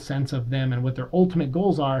full sense of them and what their ultimate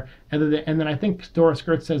goals are. And then I think Doris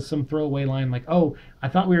Kurtz says some throwaway line like, oh, I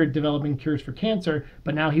thought we were developing cures for cancer,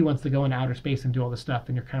 but now he wants to go into outer space and do all this stuff.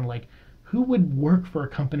 And you're kind of like, who would work for a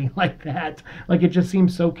company like that? Like, it just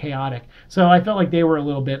seems so chaotic. So I felt like they were a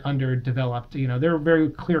little bit underdeveloped. They were very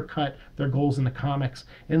clear cut, their goals in the comics.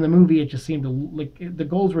 In the movie, it just seemed like the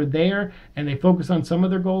goals were there and they focused on some of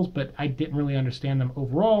their goals, but I didn't really understand them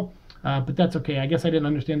overall. But that's okay. I guess I didn't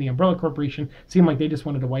understand the Umbrella Corporation. It seemed like they just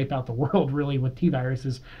wanted to wipe out the world, really, with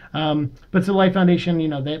T-viruses. But the Life Foundation,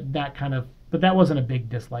 that kind of, but that wasn't a big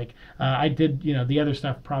dislike. I did, the other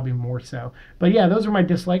stuff probably more so. But yeah, those are my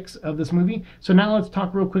dislikes of this movie. So now let's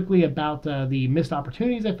talk real quickly about the missed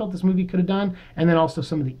opportunities I felt this movie could have done, and then also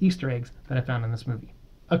some of the Easter eggs that I found in this movie.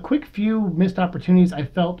 A quick few missed opportunities I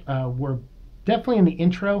felt were definitely in the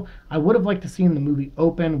intro. I would have liked to see the movie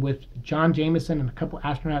open with John Jameson and a couple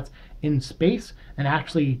astronauts in space and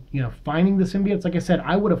actually, finding the symbiotes. Like I said,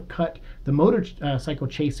 I would have cut the motorcycle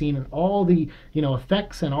chase scene and all the,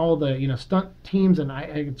 effects and all the, stunt teams. And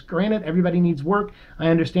it's granted, everybody needs work. I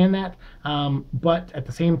understand that. But at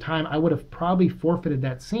the same time, I would have probably forfeited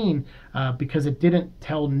that scene because it didn't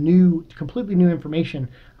tell completely new information.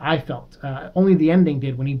 I felt only the ending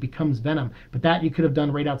did when he becomes Venom, but that you could have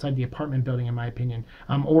done right outside the apartment building, in my opinion,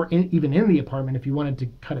 or even in the apartment if you wanted to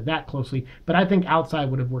cut it that closely. But I think outside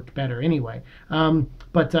would have worked better anyway.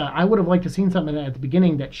 But I would have liked to have seen something at the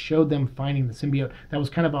beginning that showed them finding the symbiote. That was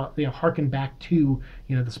kind of harken back to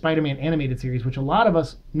the Spider-Man animated series, which a lot of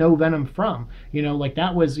us know Venom from. Like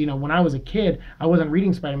that was when I was a kid, I wasn't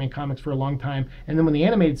reading Spider-Man comics for a long time, and then when the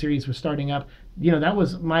animated series was starting up, that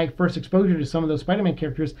was my first exposure to some of those Spider-Man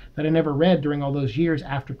characters that I never read during all those years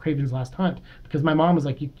after Kraven's Last Hunt, because my mom was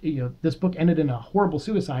like, this book ended in a horrible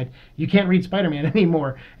suicide. You can't read Spider-Man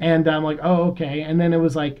anymore. And I'm like, oh, okay. And then it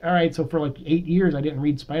was like, all right, so for like 8 years, I didn't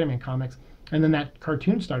read Spider-Man comics. And then that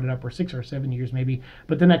cartoon started up, or 6 or 7 years maybe.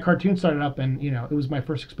 But then that cartoon started up, and it was my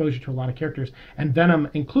first exposure to a lot of characters, and Venom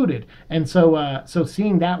included. And so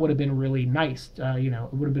seeing that would have been really nice. It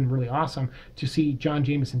would have been really awesome to see John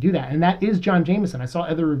Jameson do that. And that is John Jameson. I saw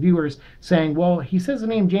other reviewers saying, well, he says the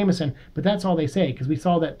name Jameson, but that's all they say, because we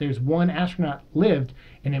saw that there's one astronaut lived,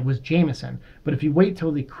 and it was Jameson. But if you wait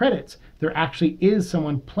till the credits, there actually is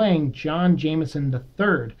someone playing John Jameson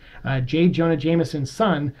III, J. Jonah Jameson's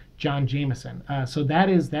son, John Jameson. So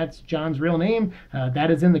that's John's real name.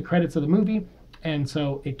 That is in the credits of the movie, and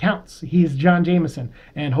so it counts. He's John Jameson,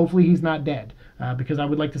 and hopefully he's not dead, because I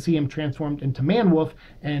would like to see him transformed into Man-Wolf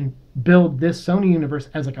and build this Sony universe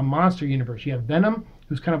as like a monster universe. You have Venom,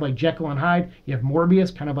 who's kind of like Jekyll and Hyde. You have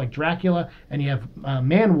Morbius, kind of like Dracula, and you have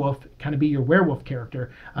Man-Wolf, kind of be your werewolf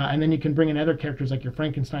character. And then you can bring in other characters like your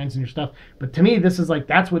Frankensteins and your stuff. But to me, this is like,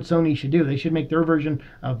 that's what Sony should do. They should make their version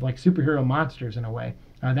of like superhero monsters in a way.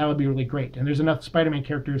 That would be really great. And there's enough Spider-Man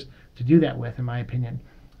characters to do that with, in my opinion.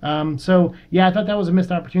 So yeah, I thought that was a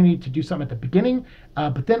missed opportunity to do something at the beginning,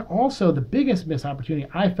 but then also the biggest missed opportunity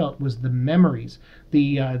I felt was the memories,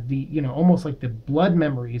 the almost like the blood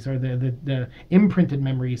memories or the imprinted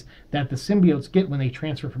memories that the symbiotes get when they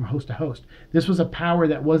transfer from host to host. This was a power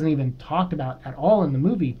that wasn't even talked about at all in the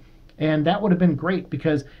movie, and that would have been great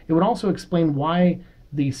because it would also explain why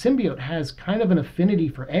the symbiote has kind of an affinity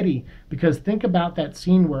for Eddie, because think about that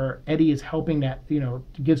scene where Eddie is helping that,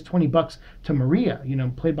 gives $20 to Maria,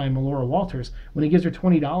 played by Melora Walters, when he gives her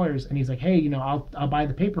 $20 and he's like, hey, I'll buy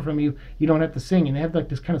the paper from you. You don't have to sing. And they have like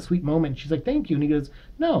this kind of sweet moment. She's like, thank you. And he goes,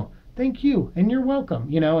 no, thank you. And you're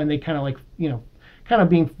welcome, and they kind of like, kind of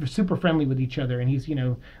being super friendly with each other. And he's,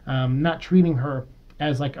 not treating her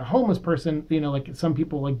as like a homeless person, like some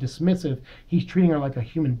people like dismissive. He's treating her like a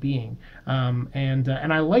human being, and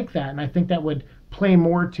I like that, and I think that would play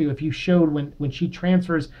more to if you showed when she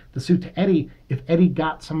transfers the suit to Eddie, if Eddie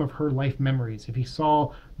got some of her life memories, if he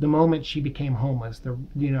saw the moment she became homeless,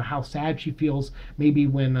 how sad she feels maybe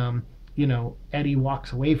when Eddie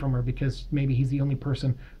walks away from her because maybe he's the only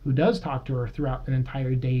person who does talk to her throughout an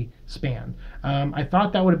entire day span. I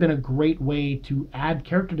thought that would have been a great way to add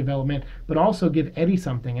character development, but also give Eddie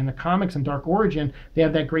something. In the comics in Dark Origin, they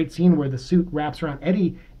have that great scene where the suit wraps around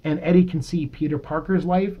Eddie, and Eddie can see Peter Parker's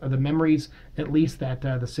life, or the memories at least that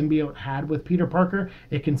the symbiote had with Peter Parker.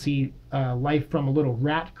 It can see life from a little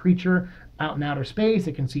rat creature out in outer space.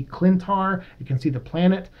 It can see Clintar, it can see the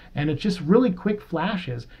planet, and it's just really quick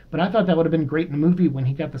flashes. But I thought that would have been great in the movie when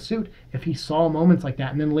he got the suit, if he saw moments like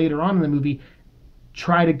that, and then later on in the movie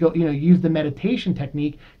try to go, use the meditation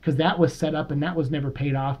technique, because that was set up and that was never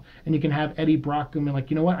paid off. And you can have Eddie Brock and like,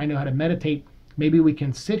 you know what, I know how to meditate. Maybe we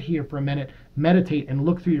can sit here for a minute, meditate, and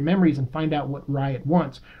look through your memories and find out what Riot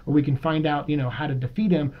wants. Or we can find out, how to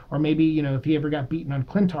defeat him. Or maybe, if he ever got beaten on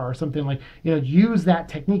Clintar or something, like, use that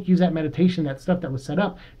technique, use that meditation, that stuff that was set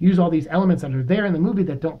up, use all these elements that are there in the movie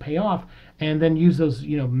that don't pay off, and then use those,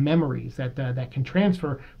 memories that can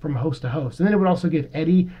transfer from host to host. And then it would also give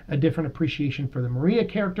Eddie a different appreciation for the Maria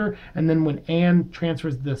character. And then when Anne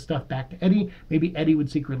transfers the stuff back to Eddie, maybe Eddie would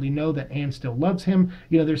secretly know that Anne still loves him.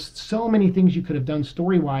 There's so many things you could have done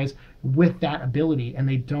story-wise with that ability, and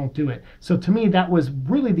they don't do it. So to me, that was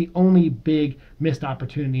really the only big missed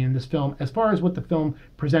opportunity in this film as far as what the film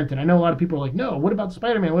presented. I know a lot of people are like, no, what about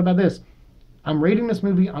Spider-Man? What about this? I'm rating this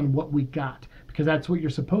movie on what we got, because that's what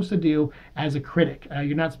you're supposed to do as a critic.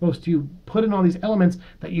 You're not supposed to put in all these elements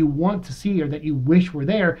that you want to see or that you wish were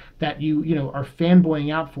there, that you are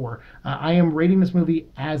fanboying out for. I am rating this movie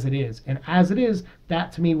as it is, and as it is,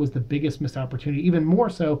 that to me was the biggest missed opportunity, even more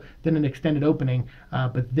so than an extended opening.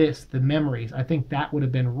 But the memories, I think that would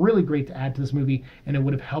have been really great to add to this movie, and it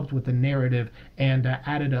would have helped with the narrative and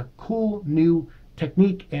added a cool new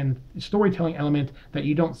technique and storytelling element that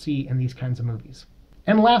you don't see in these kinds of movies.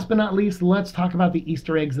 And last but not least, let's talk about the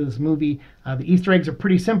Easter eggs of this movie. The Easter eggs are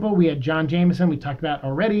pretty simple. We had John Jameson, we talked about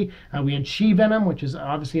already. We had She-Venom, which is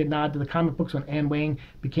obviously a nod to the comic books. When Anne Wang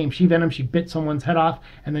became She-Venom, she bit someone's head off,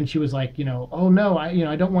 and then she was like, oh no,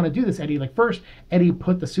 I don't want to do this, Eddie. Like, first, Eddie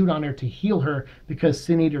put the suit on her to heal her because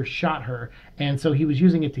Sin Eater shot her, and so he was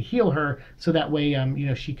using it to heal her so that way,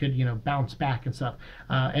 she could, bounce back and stuff.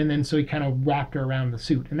 And then so he kind of wrapped her around the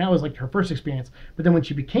suit, and that was like her first experience. But then when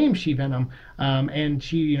she became She-Venom, and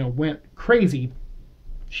she, went crazy,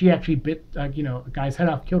 she actually bit, a guy's head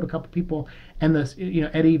off, killed a couple people, and this,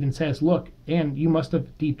 Eddie even says, look, Anne, you must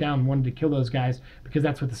have deep down wanted to kill those guys, because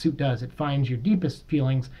that's what the suit does. It finds your deepest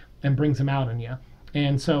feelings and brings them out in you.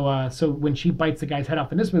 And so, so when she bites the guy's head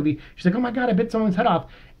off in this movie, she's like, oh my God, I bit someone's head off.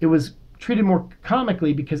 It was treated more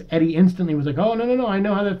comically because Eddie instantly was like, oh, no, I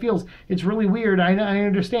know how that feels. It's really weird. I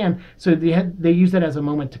understand. So they used that as a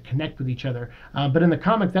moment to connect with each other. But in the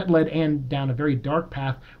comic, that led Anne down a very dark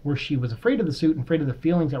path where she was afraid of the suit and afraid of the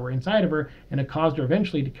feelings that were inside of her, and it caused her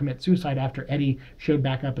eventually to commit suicide after Eddie showed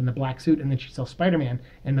back up in the black suit, and then she saw Spider-Man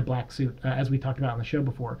in the black suit, as we talked about on the show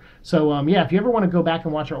before. So yeah, if you ever want to go back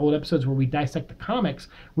and watch our old episodes where we dissect the comics,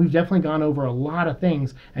 we've definitely gone over a lot of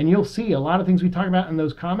things, and you'll see a lot of things we talk about in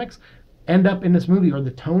those comics end up in this movie, or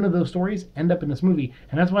the tone of those stories end up in this movie.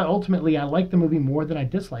 And that's why ultimately I like the movie more than I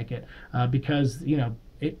dislike it, because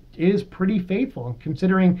it is pretty faithful,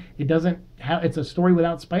 considering it doesn't have, it's a story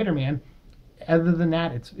without Spider-Man. other than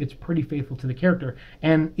that, it's pretty faithful to the character.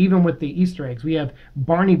 And even with the Easter eggs, we have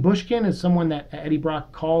Barney Bushkin is someone that Eddie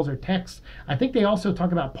Brock calls or texts. I think they also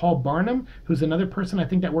talk about Paul Barnum, who's another person I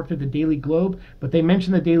think that worked at the Daily Globe. But they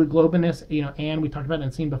mentioned the Daily Globe in this. Anne, we talked about in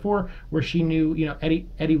the scene before, where she knew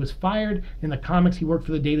Eddie was fired. In the comics, he worked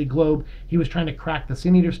for the Daily Globe. He was trying to crack the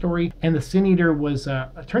Sin Eater story, and the Sin Eater was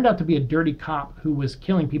turned out to be a dirty cop who was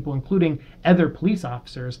killing people, including other police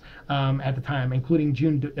officers at the time, including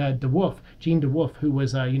Jean DeWolf, who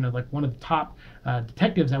was like one of the top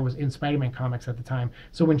detectives that was in Spider-Man comics at the time.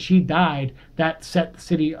 So when she died, that set the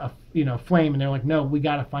city aflame, and they're like, no, we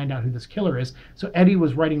got to find out who this killer is. So Eddie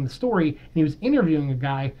was writing the story, and he was interviewing a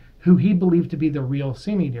guy who he believed to be the real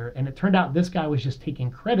Sin Eater. And it turned out this guy was just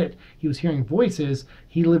taking credit. He was hearing voices.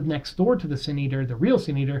 He lived next door to the Sin Eater, the real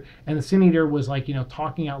Sin Eater, and the Sin Eater was like,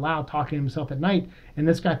 talking out loud, talking to himself at night. And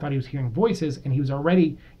this guy thought he was hearing voices, and he was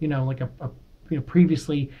already, like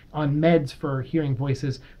previously on meds for hearing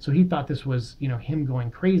voices. So he thought this was, him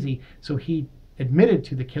going crazy. So he admitted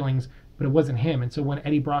to the killings, but it wasn't him. And so when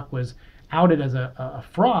Eddie Brock was outed as a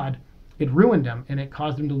fraud, it ruined him, and it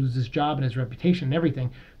caused him to lose his job and his reputation and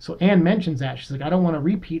everything. So Anne mentions that. She's like, I don't want a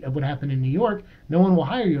repeat of what happened in New York. No one will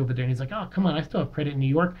hire you over there. And he's like, oh, come on, I still have credit in New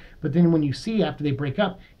York. But then when you see after they break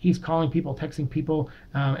up, he's calling people, texting people,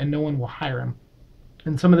 and no one will hire him.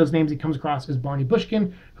 And some of those names he comes across is Barney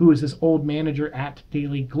Bushkin, who is his old manager at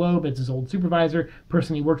Daily Globe. It's his old supervisor,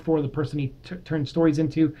 person he worked for, the person he turned stories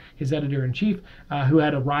into, his editor-in-chief, who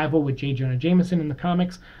had a rival with J. Jonah Jameson in the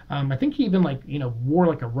comics. I think he even wore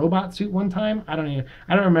like a robot suit one time. I don't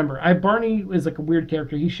remember. Barney is like a weird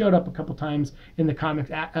character. He showed up a couple times in the comics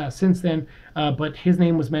since then, but his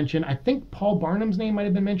name was mentioned. I think Paul Barnum's name might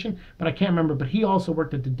have been mentioned, but I can't remember. But he also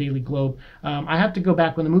worked at the Daily Globe. I have to go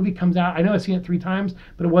back when the movie comes out. I know I've seen it 3 times,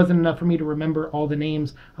 but it wasn't enough for me to remember all the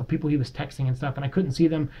names of people he was texting and stuff, and I couldn't see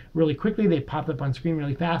them really quickly. They popped up on screen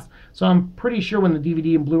really fast. So I'm pretty sure when the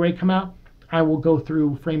DVD and Blu-ray come out, I will go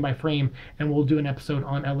through frame by frame, and we'll do an episode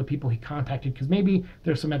on all the people he contacted, because maybe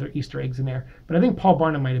there's some other Easter eggs in there. But I think Paul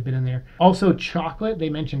Barnum might have been in there. Also, chocolate. They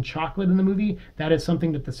mentioned chocolate in the movie. That is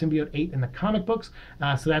something that the symbiote ate in the comic books.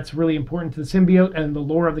 So that's really important to the symbiote and the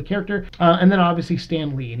lore of the character. And then obviously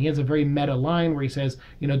Stan Lee. And he has a very meta line where he says,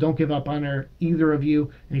 don't give up on either of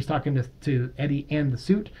you. And he's talking to Eddie and the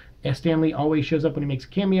suit. Stan Lee always shows up when he makes a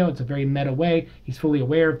cameo. It's a very meta way. He's fully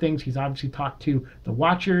aware of things. He's obviously talked to the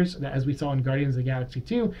Watchers, as we saw in Guardians of the Galaxy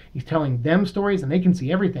 2. He's telling them stories, and they can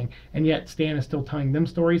see everything. And yet Stan is still telling them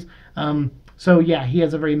stories. So yeah, he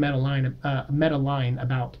has a very meta line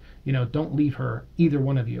about, don't leave her, either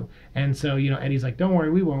one of you. And so, Eddie's like, don't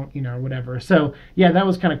worry, we won't, or whatever. So yeah, that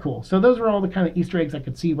was kind of cool. So those were all the kind of Easter eggs I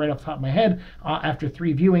could see right off the top of my head after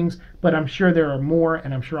 3 viewings, but I'm sure there are more,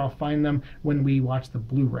 and I'm sure I'll find them when we watch the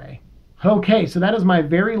Blu-ray. Okay, so that is my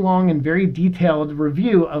very long and very detailed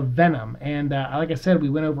review of Venom. And like I said,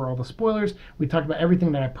 we went over all the spoilers. We talked about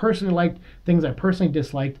everything that I personally liked, things I personally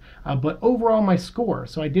disliked, but overall my score.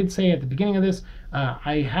 So I did say at the beginning of this,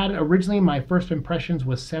 I had originally my first impressions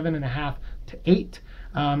was 7.5 to 8.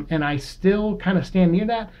 And I still kind of stand near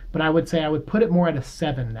that, but I would say I would put it more at a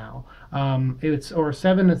 7 now. Or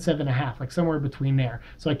 7 and 7.5, like somewhere between there.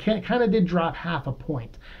 So I kind of did drop half a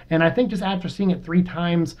point. And I think just after seeing it 3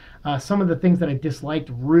 times, some of the things that I disliked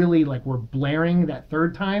really were blaring that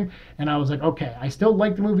 3rd time. And I was like, okay, I still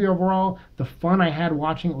liked the movie overall. The fun I had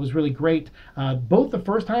watching it was really great. Both the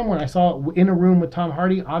first time when I saw it in a room with Tom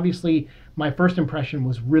Hardy, obviously my first impression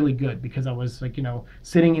was really good because I was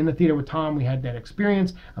sitting in the theater with Tom. We had that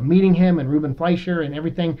experience of meeting him and Ruben Fleischer and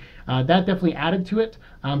everything. That definitely added to it.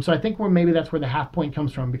 So I think maybe that's where the half point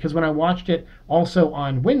comes from, because when I watched it also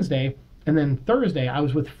on Wednesday, and then Thursday, I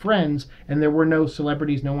was with friends, and there were no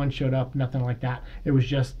celebrities, no one showed up, nothing like that. It was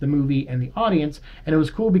just the movie and the audience, and it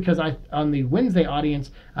was cool because on the Wednesday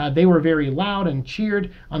audience, they were very loud and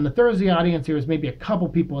cheered. On the Thursday audience, there was maybe a couple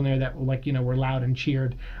people in there that were loud and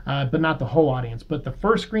cheered, but not the whole audience. But the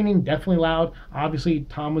first screening, definitely loud. Obviously,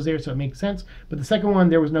 Tom was there, so it makes sense. But the second one,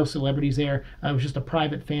 there was no celebrities there. It was just a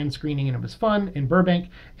private fan screening, and it was fun in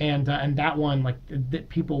Burbank. And that one,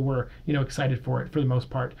 people were excited for it for the most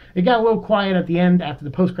part. It got a little quiet at the end after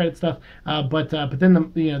the post-credit stuff, but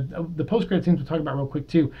then the post-credit scenes we'll talk about real quick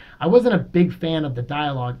too. I wasn't a big fan of the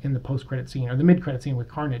dialogue in the post-credit scene or the mid-credit scene with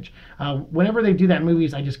Carnage. Whenever they do that in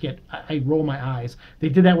movies, I roll my eyes. They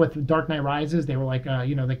did that with Dark Knight Rises. They were like,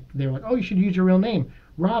 they were like, oh, you should use your real name,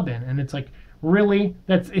 Robin, and it's like, really?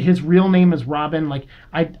 That's his real name is Robin?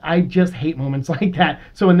 I just hate moments like that.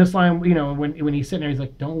 So in this line, when he's sitting there, he's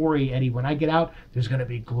like, don't worry, Eddie, when I get out, there's gonna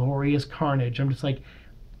be glorious carnage. I'm just like,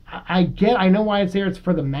 I know why it's there. It's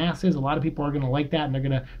for the masses. A lot of people are going to like that and they're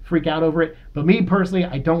going to freak out over it. But me personally,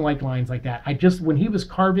 I don't like lines like that. When he was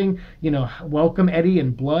carving, welcome Eddie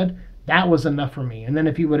in blood, that was enough for me. And then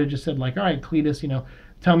if he would have just said like, all right, Cletus,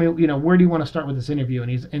 tell me, where do you want to start with this interview?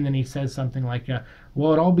 And then he says something like,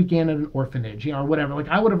 well, it all began at an orphanage, or whatever. Like,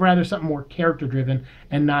 I would have rather something more character driven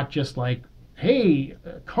and not just like, hey,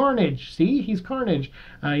 Carnage, see, he's Carnage.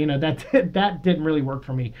 That didn't really work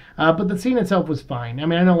for me. But the scene itself was fine. I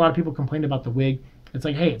mean, I know a lot of people complained about the wig. It's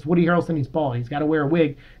like, hey, it's Woody Harrelson, he's bald. He's got to wear a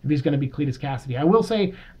wig if he's going to be Cletus Cassidy. I will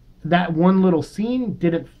say that one little scene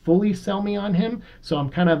didn't fully sell me on him, so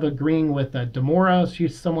I'm kind of agreeing with Demora.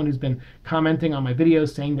 She's someone who's been commenting on my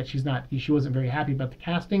videos saying that she wasn't very happy about the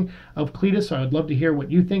casting of Cletus, so I'd love to hear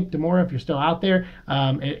what you think, Demora, if you're still out there.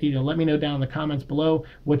 Let me know down in the comments below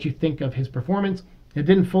what you think of his performance. It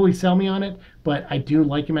didn't fully sell me on it, but I do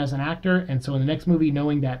like him as an actor, and so in the next movie,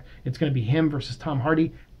 knowing that it's going to be him versus Tom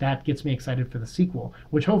Hardy, that gets me excited for the sequel,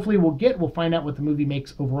 which hopefully we'll find out what the movie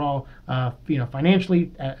makes overall,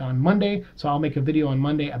 financially on Monday. So I'll make a video on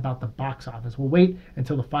Monday about the box office. We'll wait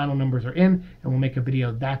until the final numbers are in, and we'll make a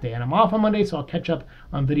video that day. And I'm off on Monday, so I'll catch up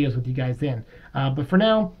on videos with you guys then. But for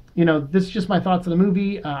now, this is just my thoughts of the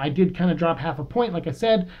movie. I did kind of drop half a point, like I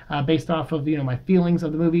said, based off of, my feelings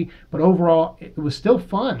of the movie. But overall, it was still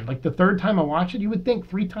fun. Like the third time I watched it, you would think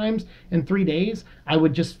 3 times in 3 days, I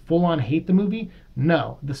would just full on hate the movie.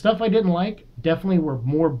 No, the stuff I didn't like definitely were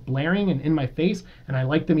more blaring and in my face, and I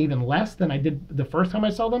liked them even less than I did the first time I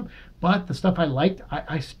saw them. But the stuff I liked,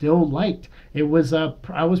 I still liked. I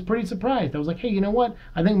was pretty surprised. I was like, hey, you know what?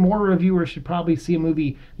 I think more reviewers should probably see a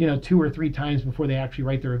movie, 2 or 3 times before they actually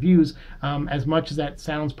write their reviews. As much as that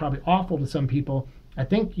sounds probably awful to some people, I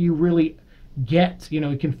think you really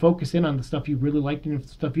you can focus in on the stuff you really liked and the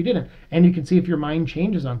stuff you didn't, and you can see if your mind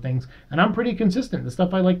changes on things. And I'm pretty consistent. The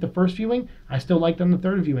stuff I liked the first viewing, I still liked on the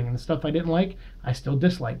third viewing, and the stuff I didn't like, I still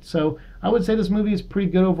disliked. So I would say this movie is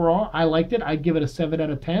pretty good overall. I liked it. I'd give it a 7 out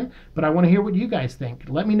of 10, but I want to hear what you guys think.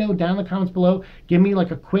 Let me know down in the comments below. Give me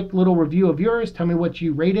like a quick little review of yours. Tell me what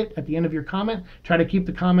you rate it at the end of your comment. Try to keep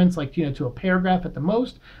the comments like, to a paragraph at the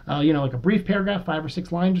most, like a brief paragraph, 5 or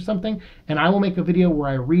 6 lines or something, and I will make a video where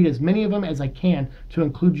I read as many of them as I can to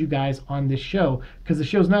include you guys on this show, because the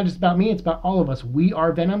show's not just about me, it's about all of us. We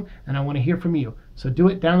are Venom, and I want to hear from you. So do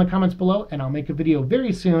it down in the comments below, and I'll make a video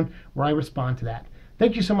very soon where I respond to that.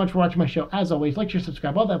 Thank you so much for watching my show. As always, like, share,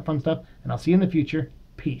 subscribe, all that fun stuff, and I'll see you in the future.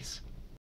 Peace.